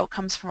are the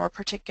outcomes from a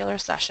particular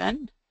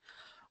session,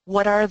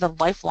 what are the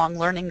lifelong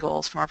learning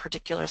goals from a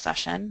particular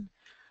session,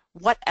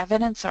 what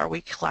evidence are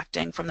we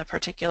collecting from the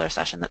particular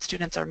session that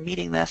students are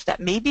meeting this that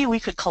maybe we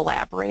could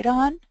collaborate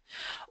on,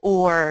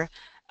 or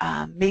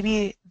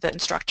maybe the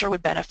instructor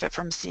would benefit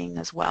from seeing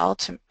as well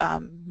to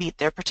meet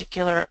their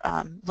particular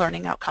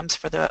learning outcomes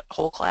for the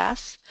whole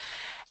class.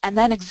 And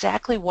then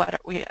exactly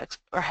what we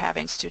are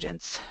having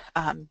students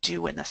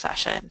do in the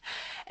session.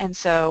 And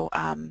so,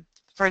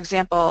 for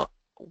example,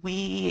 we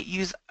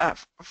use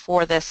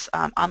for this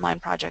online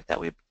project that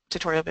we've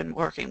tutorial been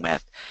working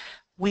with,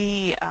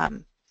 we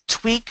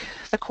tweak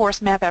the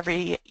course map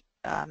every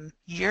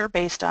year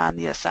based on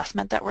the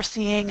assessment that we're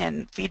seeing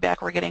and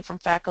feedback we're getting from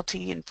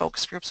faculty and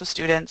focus groups with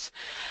students.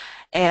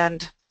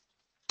 And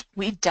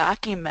we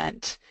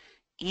document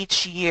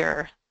each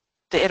year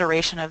the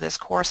iteration of this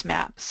course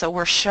map. So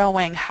we're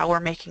showing how we're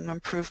making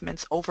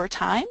improvements over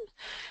time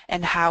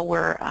and how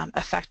we're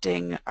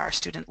affecting our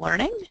student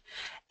learning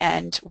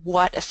and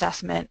what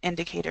assessment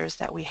indicators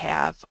that we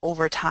have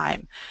over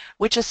time,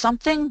 which is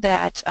something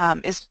that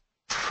is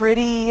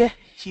pretty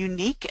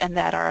unique and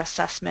that our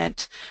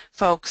assessment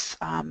folks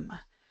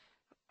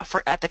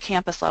at the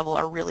campus level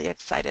are really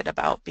excited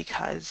about,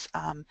 because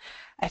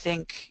I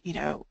think, you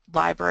know,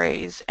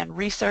 libraries and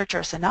research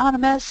are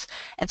synonymous,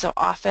 and so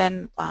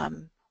often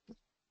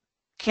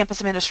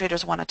campus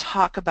administrators want to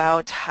talk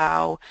about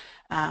how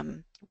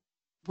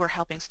we're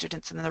helping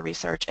students in the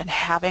research, and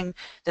having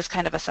this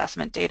kind of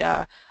assessment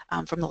data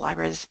from the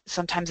libraries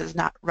sometimes is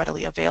not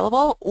readily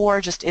available or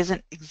just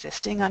isn't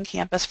existing on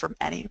campus from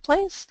any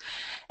place.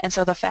 And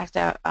so the fact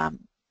that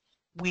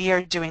we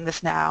are doing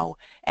this now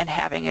and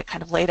having it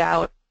kind of laid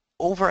out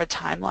over a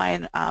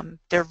timeline,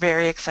 they're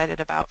very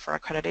excited about for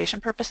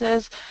accreditation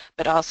purposes,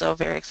 but also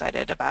very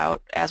excited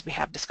about as we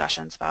have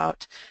discussions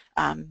about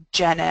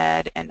gen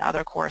ed and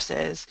other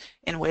courses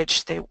in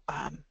which they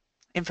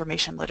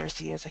information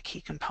literacy is a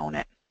key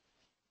component.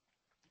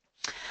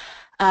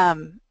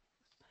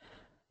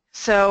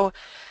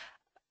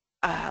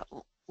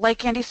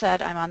 Like Andy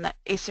said, I'm on the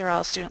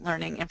ACRL Student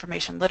Learning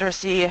Information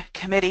Literacy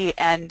Committee,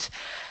 and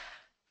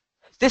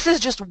this is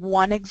just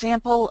one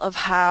example of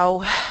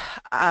how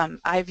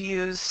I've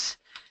used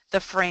the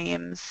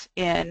frames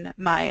in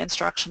my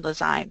instructional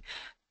design.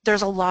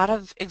 There's a lot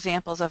of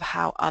examples of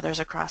how others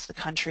across the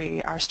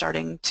country are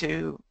starting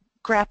to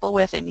grapple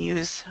with and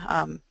use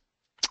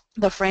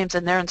the frames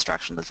in their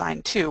instructional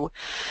design too.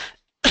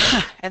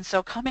 And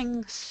so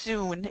coming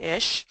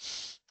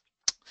soon-ish,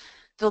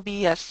 there'll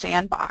be a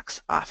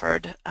sandbox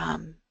offered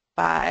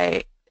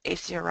by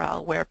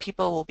ACRL where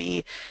people will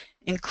be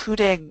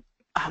including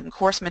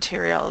course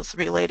materials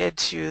related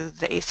to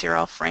the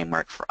ACRL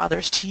framework for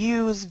others to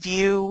use,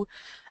 view,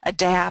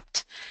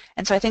 adapt.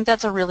 And so I think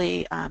that's a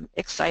really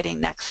exciting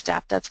next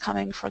step that's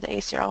coming for the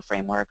ACRL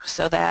framework,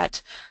 so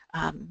that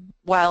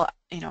while,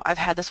 you know, I've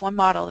had this one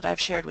model that I've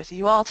shared with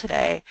you all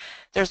today,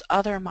 there's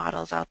other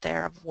models out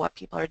there of what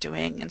people are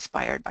doing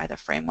inspired by the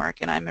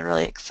framework, and I'm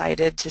really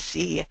excited to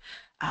see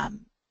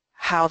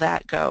how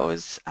that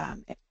goes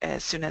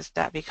as soon as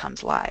that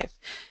becomes live,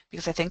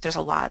 because I think there's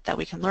a lot that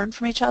we can learn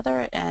from each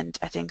other, and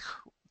I think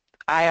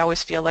I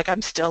always feel like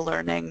I'm still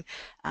learning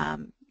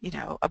you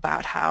know,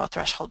 about how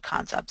threshold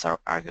concepts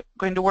are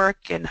going to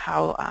work, and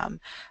how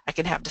I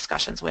can have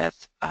discussions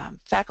with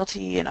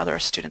faculty and other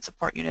student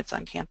support units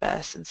on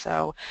campus. And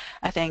so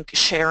I think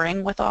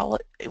sharing with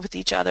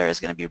each other is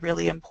going to be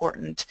really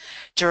important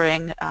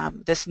during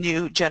this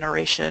new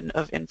generation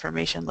of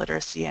information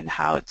literacy and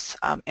how it's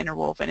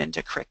interwoven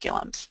into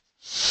curriculums.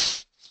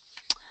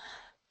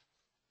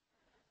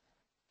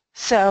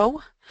 So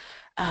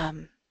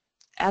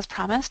as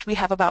promised, we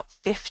have about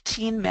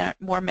 15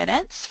 more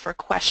minutes for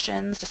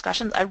questions,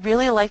 discussions. I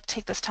really like to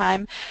take this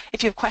time.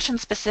 If you have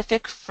questions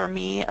specific for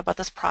me about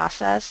this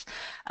process,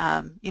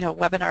 you know,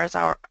 webinars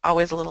are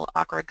always a little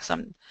awkward because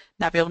I'm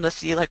not able to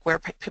see like where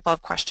people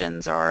have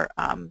questions or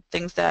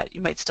things that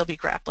you might still be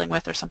grappling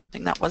with or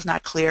something that was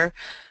not clear.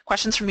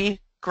 Questions for me,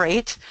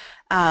 great.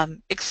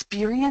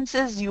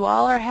 Experiences you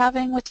all are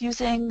having with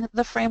using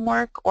the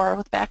framework or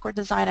with backward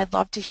design, I'd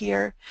love to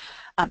hear.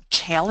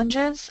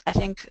 Challenges, I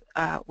think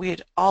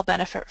we'd all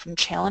benefit from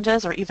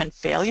challenges or even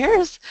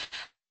failures.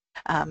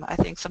 I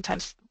think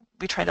sometimes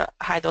we try to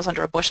hide those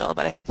under a bushel,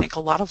 but I think a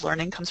lot of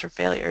learning comes from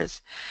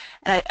failures.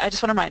 And I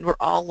just want to remind, we're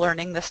all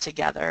learning this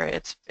together.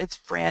 It's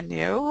brand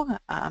new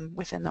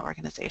within the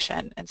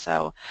organization, and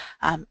so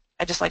I'd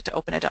just like to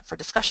open it up for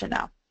discussion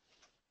now.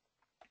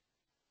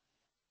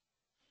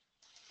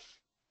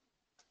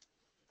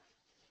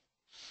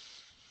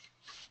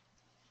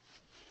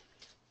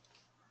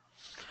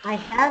 I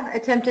have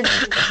attempted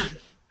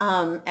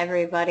to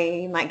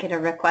everybody. You might get a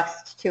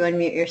request to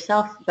unmute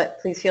yourself, but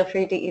please feel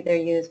free to either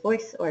use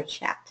voice or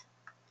chat.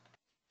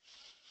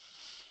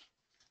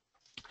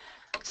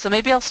 So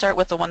maybe I'll start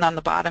with the one on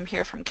the bottom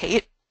here from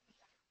Kate.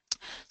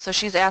 So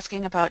she's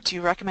asking about, do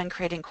you recommend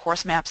creating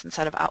course maps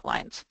instead of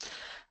outlines?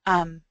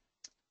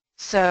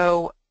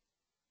 So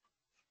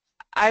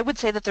I would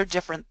say that they're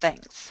different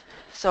things.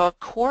 So a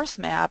course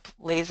map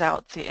lays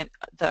out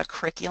the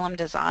curriculum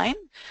design,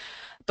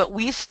 but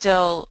we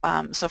still,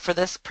 so for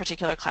this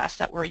particular class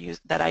that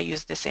I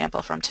used the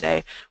sample from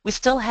today, we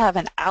still have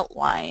an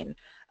outline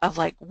of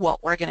like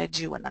what we're going to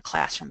do in the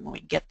classroom when we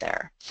get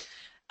there.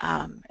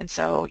 And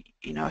so,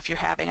 if you're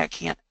having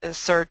a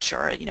search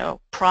or,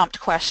 prompt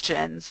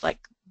questions, like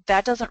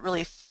that doesn't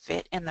really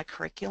fit in the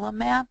curriculum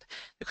map.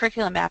 The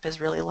curriculum map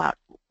is really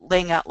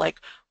laying out like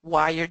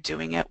why you're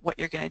doing it, what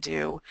you're going to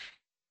do,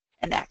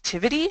 an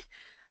activity.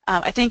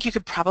 I think you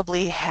could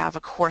probably have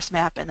a course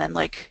map and then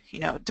like,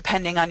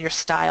 depending on your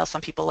style,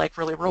 some people like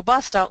really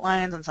robust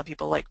outlines and some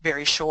people like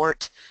very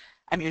short.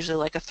 I'm usually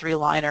like a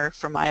 3-liner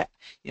for my,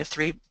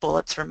 3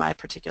 bullets for my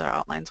particular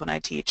outlines when I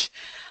teach.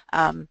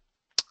 And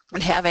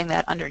having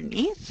that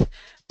underneath,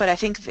 but I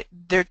think that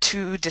they're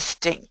 2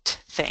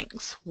 distinct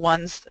things.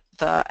 One's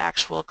the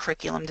actual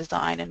curriculum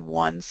design and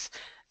one's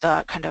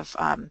the kind of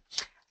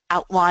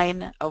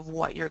outline of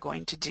what you're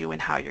going to do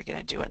and how you're going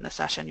to do it in the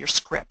session, your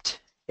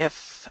script,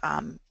 if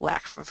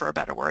lack for a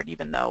better word,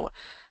 even though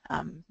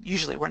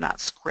usually we're not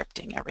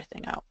scripting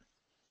everything out.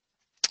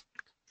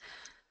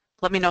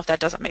 Let me know if that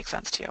doesn't make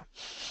sense to you.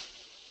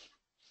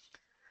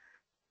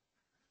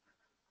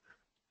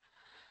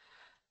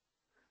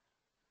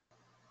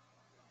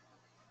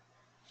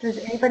 Does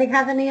anybody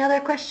have any other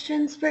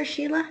questions for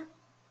Sheila?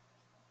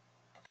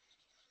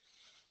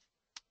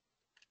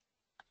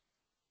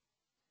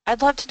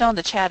 I'd love to know in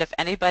the chat if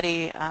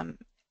anybody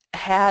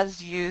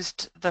has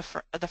used the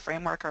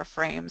framework or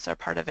frames or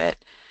part of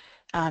it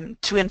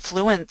to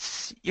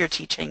influence your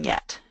teaching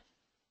yet.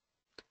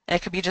 And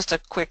it could be just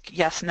a quick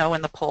yes, no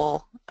in the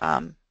poll,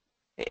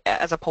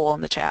 as a poll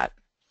in the chat.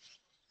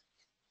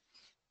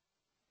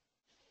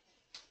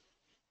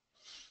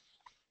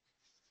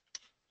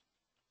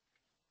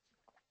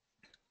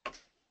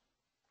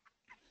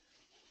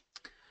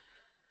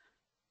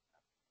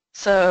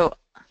 So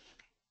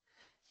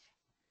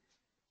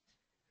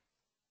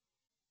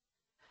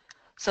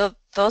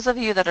those of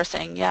you that are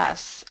saying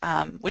yes,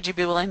 would you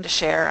be willing to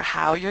share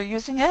how you're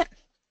using it?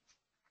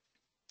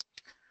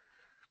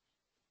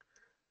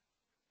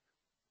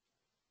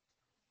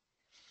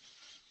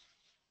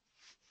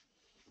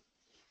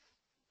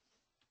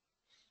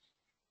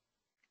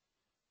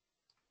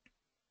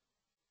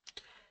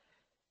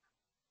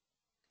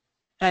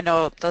 I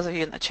know those of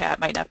you in the chat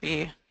might not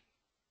be.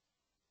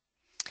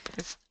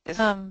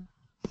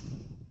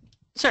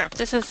 Sure.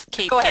 This is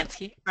Kate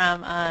Pansky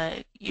from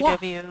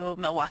UW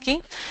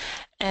Milwaukee,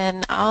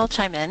 and I'll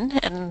chime in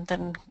and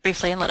then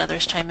briefly and let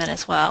others chime in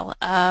as well.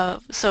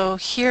 So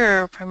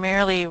here,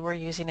 primarily, we're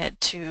using it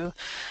to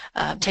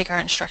take our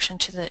instruction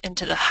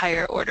into the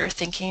higher order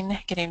thinking,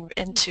 getting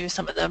into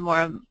some of the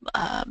more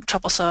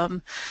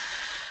troublesome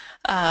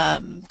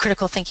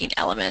critical thinking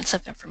elements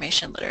of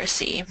information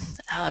literacy,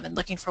 and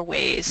looking for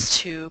ways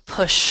to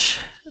push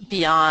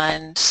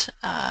beyond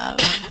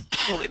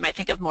what we might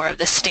think of more of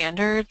the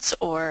standards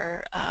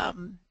or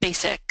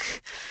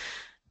basic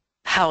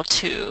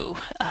how-to,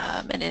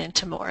 and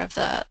into more of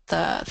the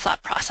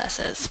thought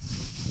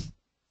processes.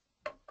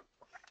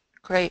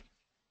 Great.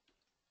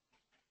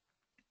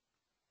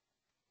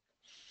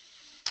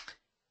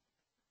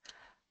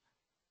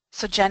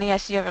 So Jenny, I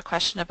see you have a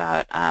question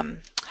about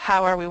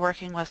how are we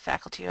working with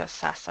faculty to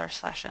assess our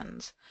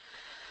sessions.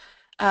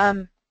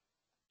 And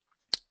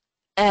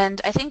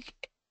I think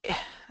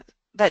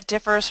that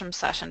differs from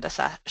session to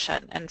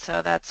session, and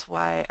so that's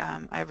why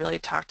I really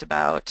talked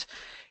about,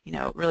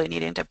 really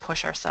needing to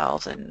push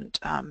ourselves and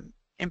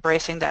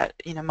embracing that,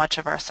 much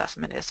of our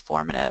assessment is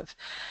formative.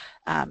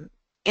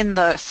 In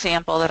the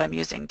sample that I'm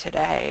using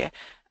today,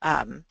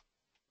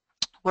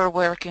 we're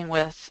working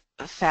with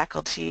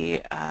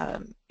faculty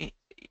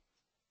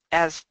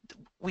as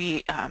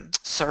we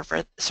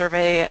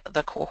survey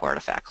the cohort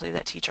of faculty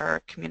that teach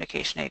our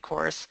Communication A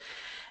course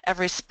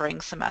every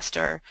spring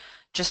semester,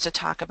 just to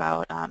talk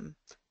about,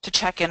 to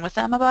check in with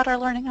them about our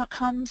learning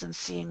outcomes and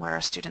seeing where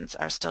our students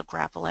are still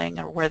grappling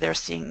or where they're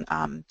seeing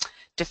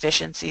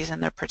deficiencies in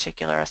their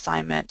particular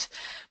assignment.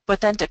 But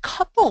then to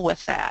couple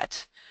with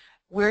that,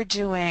 we're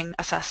doing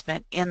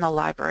assessment in the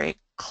library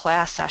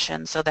class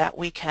session so that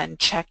we can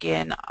check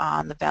in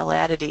on the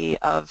validity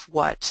of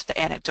what the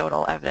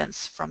anecdotal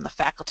evidence from the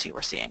faculty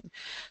we're seeing.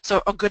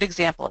 So a good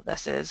example of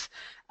this is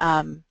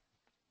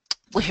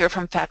we hear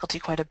from faculty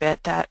quite a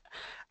bit that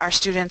our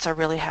students are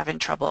really having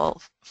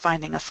trouble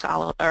finding a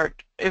scholar or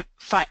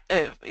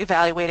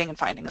evaluating and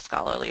finding a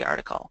scholarly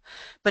article.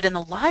 But in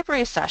the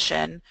library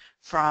session,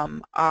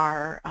 from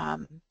our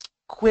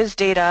quiz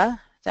data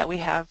that we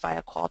have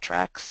via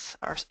Qualtrics,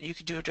 or you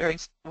can do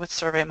it with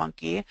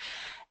SurveyMonkey,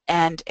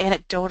 and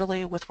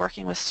anecdotally with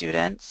working with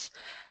students,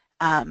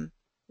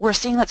 we're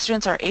seeing that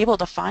students are able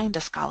to find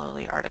a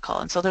scholarly article.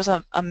 And so there's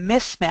a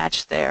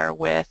mismatch there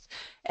with,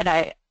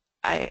 and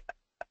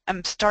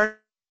I'm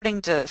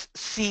starting to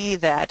see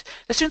that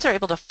the students are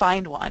able to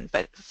find one,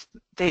 but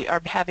they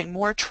are having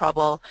more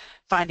trouble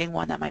finding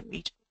one that might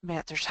meet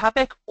their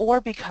topic,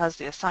 or because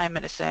the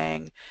assignment is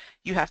saying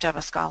you have to have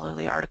a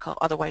scholarly article,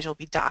 otherwise you'll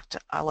be docked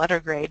a letter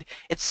grade.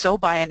 It's so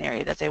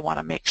binary that they want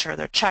to make sure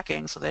they're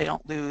checking so they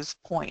don't lose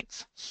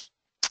points.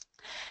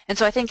 And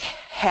so I think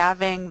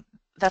having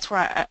that's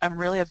where I'm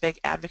really a big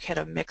advocate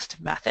of mixed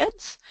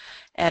methods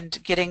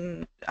and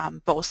getting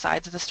both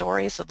sides of the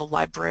story, so the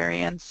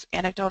librarian's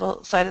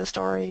anecdotal side of the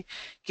story,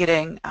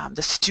 getting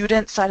the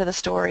student side of the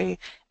story,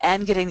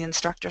 and getting the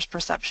instructor's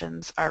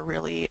perceptions are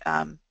really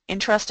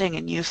interesting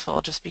and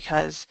useful, just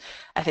because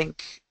I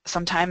think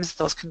sometimes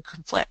those can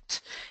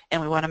conflict,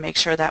 and we want to make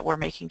sure that we're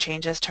making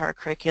changes to our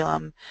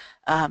curriculum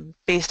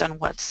based on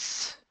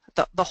what's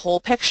the whole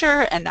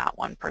picture and not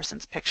one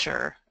person's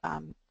picture,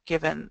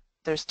 given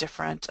there's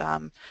different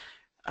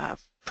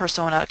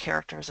persona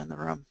characters in the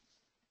room.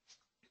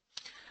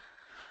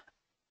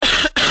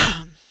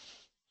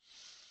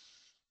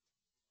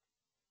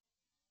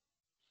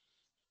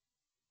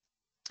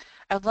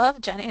 I'd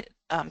love Jenny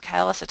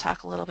Callis to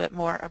talk a little bit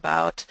more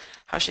about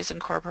how she's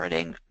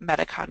incorporating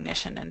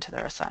metacognition into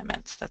their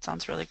assignments. That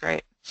sounds really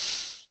great.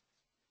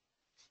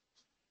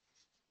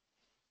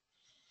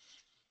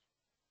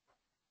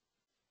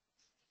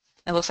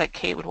 It looks like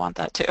Kate would want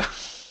that too.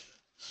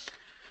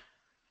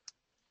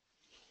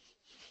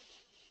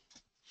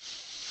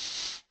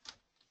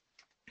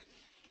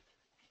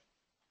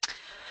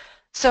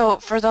 So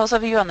for those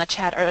of you on the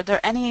chat, are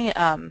there any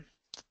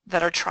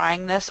that are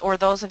trying this, or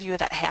those of you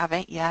that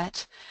haven't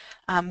yet?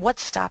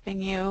 What's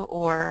stopping you,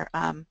 or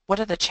what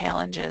are the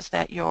challenges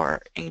that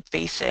you're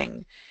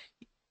facing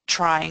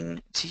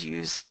trying to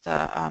use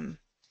the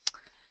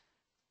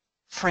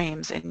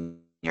frames in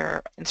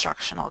your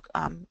instructional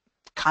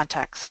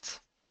contexts?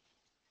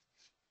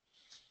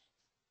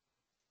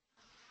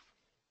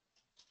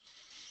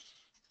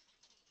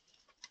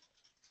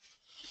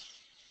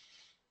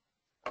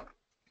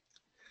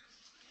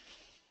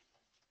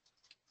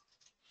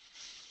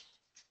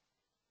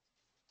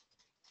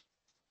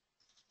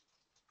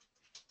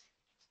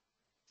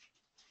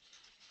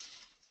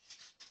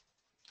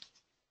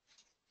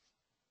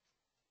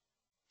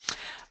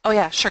 Oh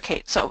yeah, sure,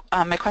 Kate. So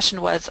my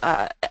question was,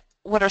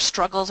 what are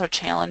struggles or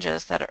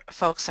challenges that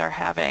folks are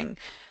having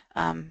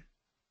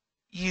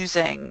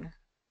using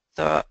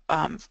the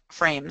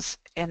frames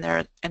in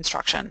their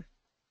instruction?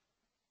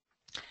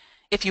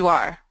 If you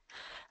are,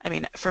 I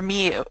mean, for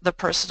me,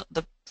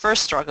 the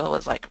first struggle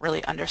was like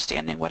really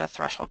understanding what a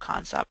threshold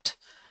concept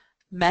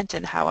meant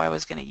and how I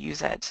was going to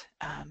use it.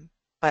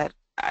 But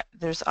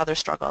there's other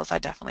struggles I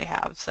definitely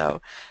have.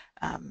 So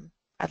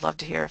I'd love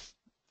to hear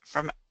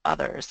from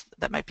others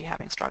that might be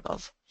having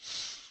struggles.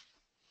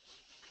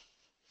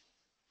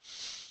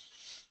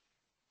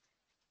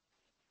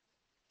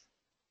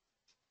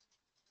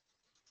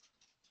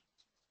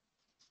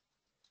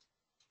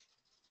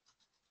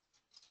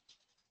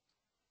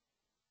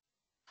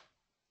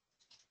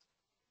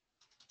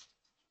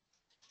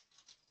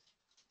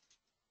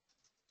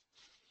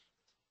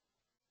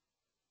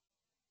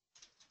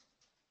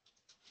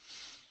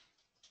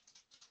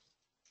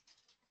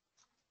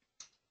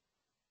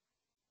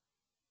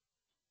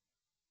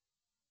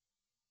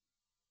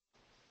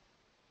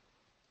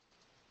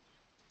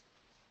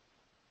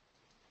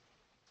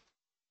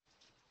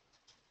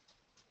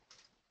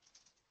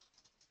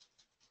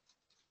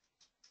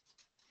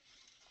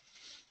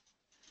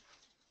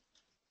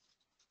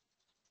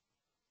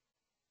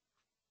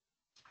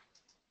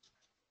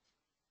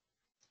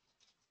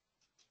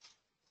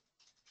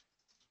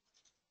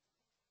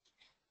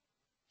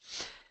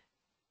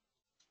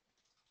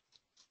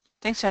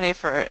 Thanks, Jenny,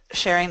 for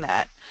sharing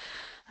that.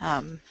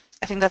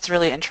 I think that's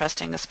really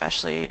interesting,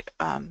 especially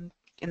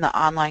in the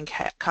online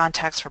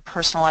context, where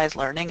personalized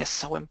learning is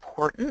so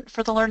important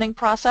for the learning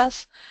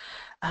process.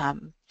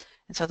 And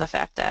so the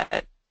fact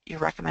that you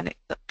recommend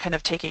kind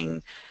of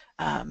taking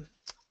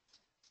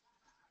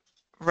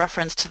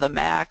reference to the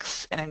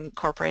max and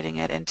incorporating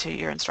it into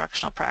your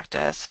instructional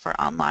practice for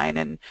online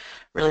and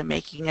really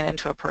making it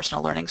into a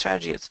personal learning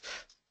strategy is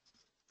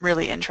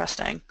really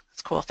interesting.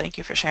 It's cool. Thank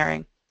you for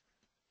sharing.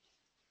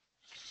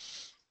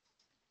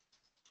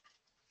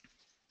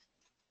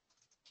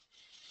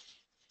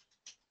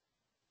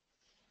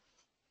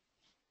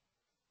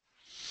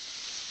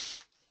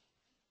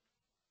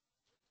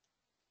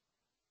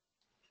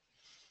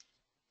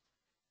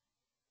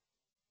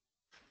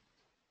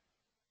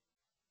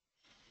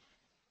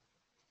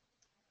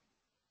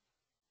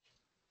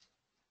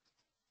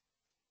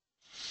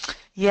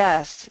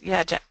 Yes,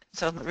 yeah,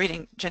 so I'm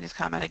reading Jenny's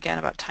comment again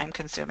about time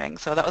consuming.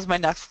 So that was my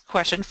next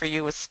question for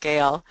you, was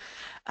scale.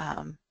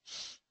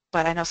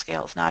 But I know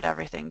scale is not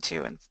everything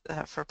too, and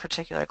for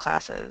particular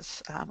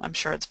classes, I'm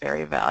sure it's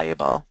very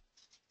valuable.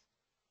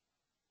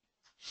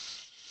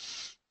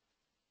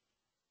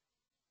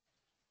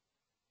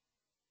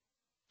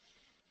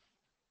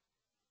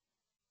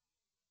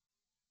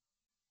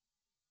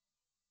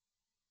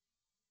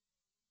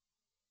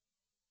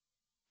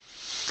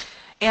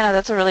 Anna,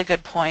 that's a really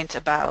good point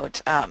about,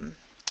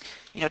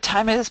 you know,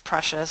 time is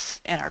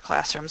precious in our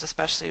classrooms,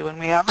 especially when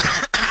we have,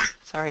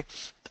 sorry,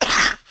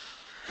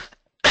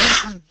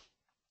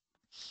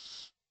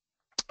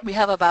 we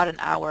have about an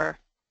hour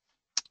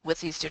with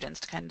these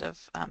students to kind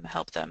of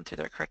help them through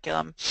their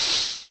curriculum.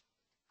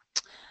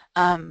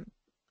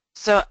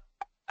 So,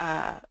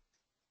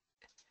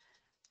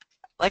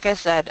 like I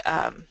said,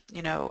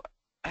 you know,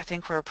 I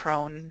think we're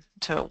prone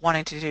to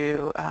wanting to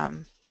do,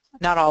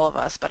 not all of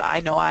us, but I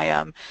know I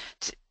am,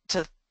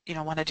 to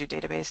want to do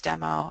database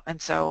demo.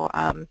 And so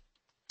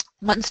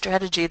one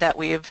strategy that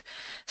we've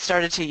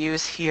started to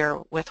use here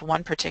with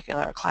one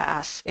particular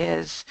class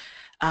is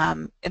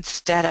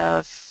instead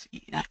of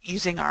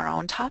using our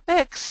own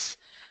topics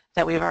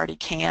that we've already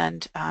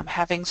canned,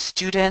 having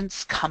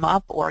students come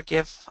up or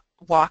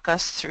walk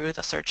us through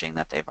the searching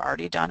that they've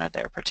already done of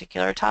their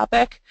particular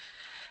topic.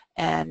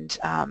 And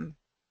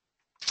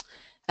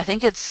I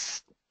think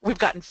we've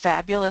gotten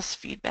fabulous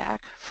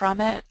feedback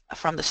from it,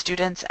 from the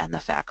students and the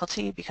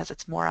faculty, because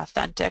it's more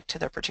authentic to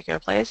their particular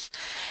place,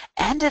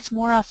 and it's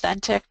more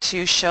authentic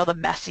to show the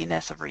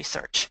messiness of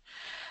research.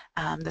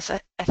 This,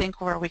 I think,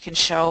 where we can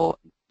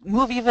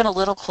move even a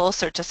little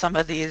closer to some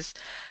of these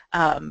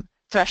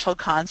threshold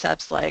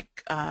concepts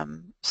like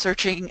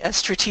searching a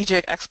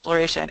strategic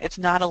exploration. It's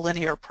not a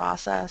linear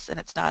process, and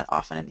it's not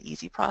often an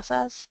easy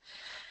process.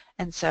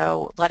 And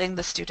so letting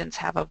the students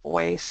have a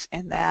voice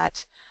in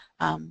that,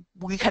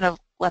 we kind of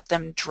let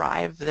them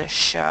drive the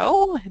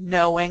show,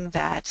 knowing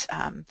that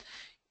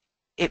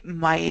it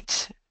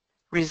might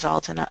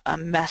result in a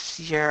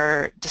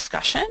messier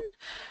discussion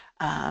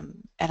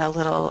and a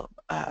little,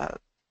 a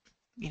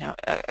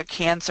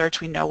canned search.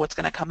 We know what's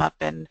going to come up,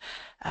 and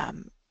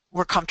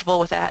we're comfortable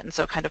with that, and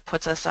so it kind of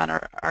puts us on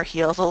our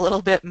heels a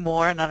little bit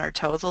more and on our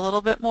toes a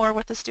little bit more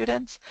with the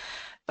students.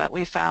 But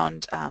we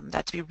found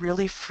that to be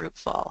really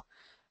fruitful.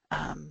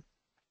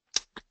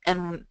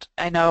 And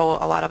I know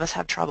a lot of us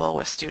have trouble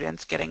with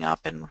students getting up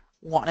and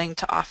wanting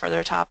to offer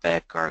their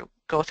topic or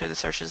go through the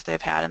searches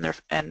they've had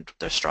and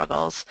their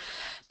struggles.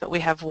 But we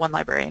have one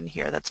librarian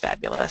here that's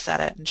fabulous at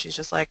it, and she's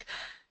just like,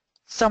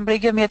 somebody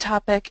give me a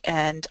topic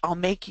and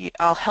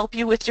I'll help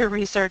you with your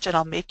research, and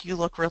I'll make you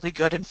look really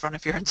good in front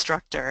of your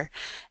instructor.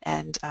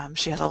 And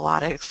she has a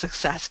lot of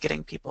success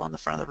getting people in the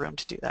front of the room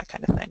to do that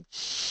kind of thing.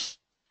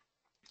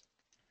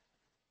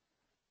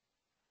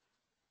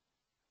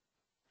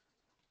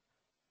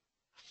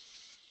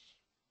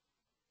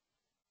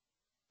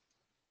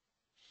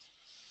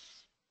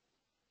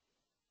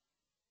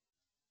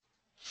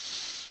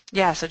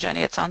 Yeah, so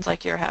Jenny, it sounds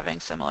like you're having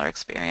similar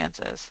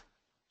experiences.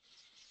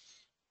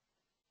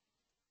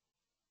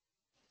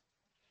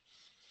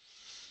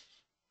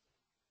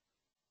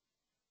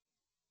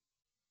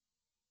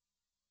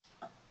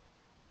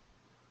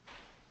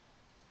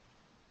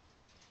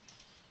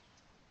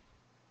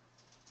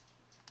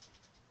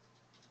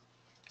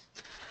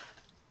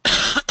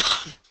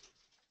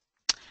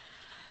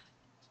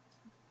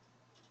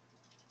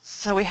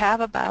 So we have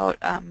about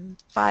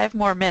 5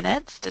 more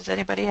minutes. Does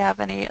anybody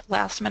have any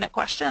last minute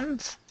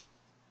questions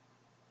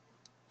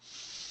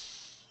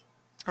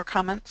or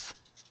comments?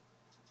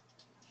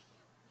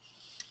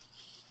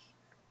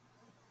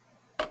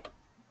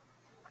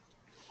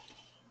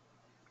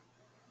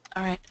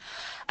 All right.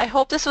 I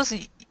hope this was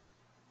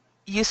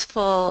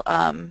useful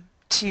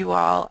to you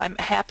all. I'm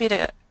happy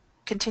to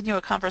continue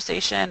a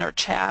conversation or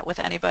chat with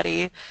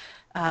anybody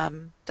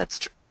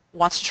that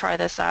wants to try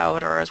this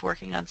out or is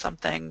working on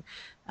something.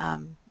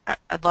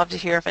 I'd love to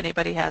hear if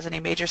anybody has any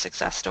major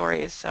success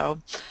stories. So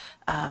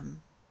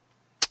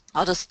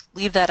I'll just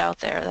leave that out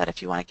there, that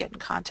if you want to get in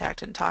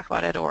contact and talk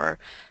about it, or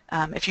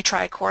if you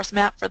try a course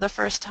map for the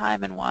first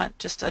time and want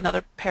just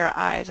another pair of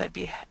eyes, I'd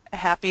be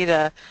happy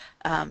to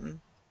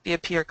be a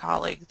peer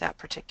colleague that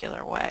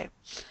particular way.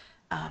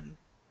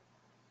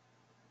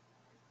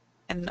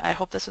 And I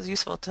hope this was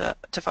useful to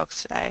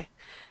folks today.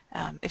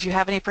 If you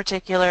have any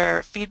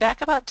particular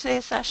feedback about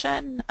today's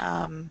session,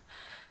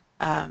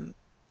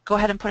 go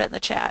ahead and put it in the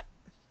chat.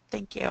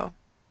 Thank you.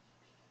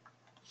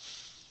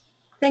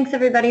 Thanks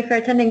everybody for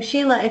attending.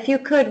 Sheila, if you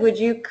could, would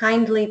you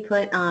kindly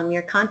put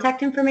your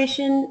contact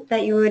information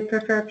that you would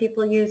prefer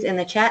people use in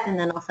the chat, and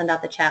then I'll send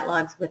out the chat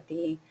logs with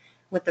the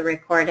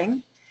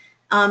recording.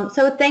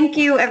 So thank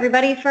you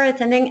everybody for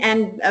attending,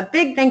 and a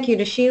big thank you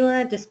to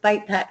Sheila.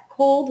 Despite that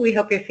cold, we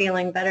hope you're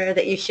feeling better,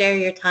 that you share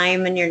your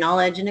time and your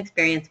knowledge and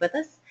experience with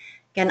us.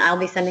 Again, I'll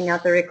be sending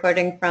out the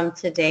recording from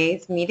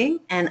today's meeting,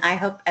 and I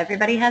hope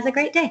everybody has a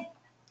great day.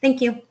 Thank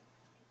you.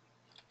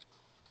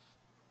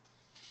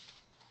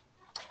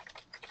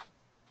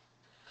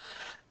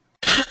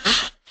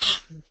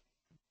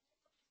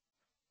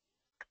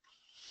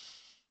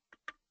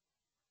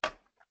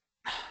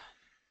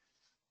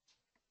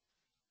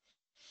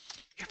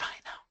 You're fine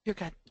now. You're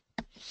good.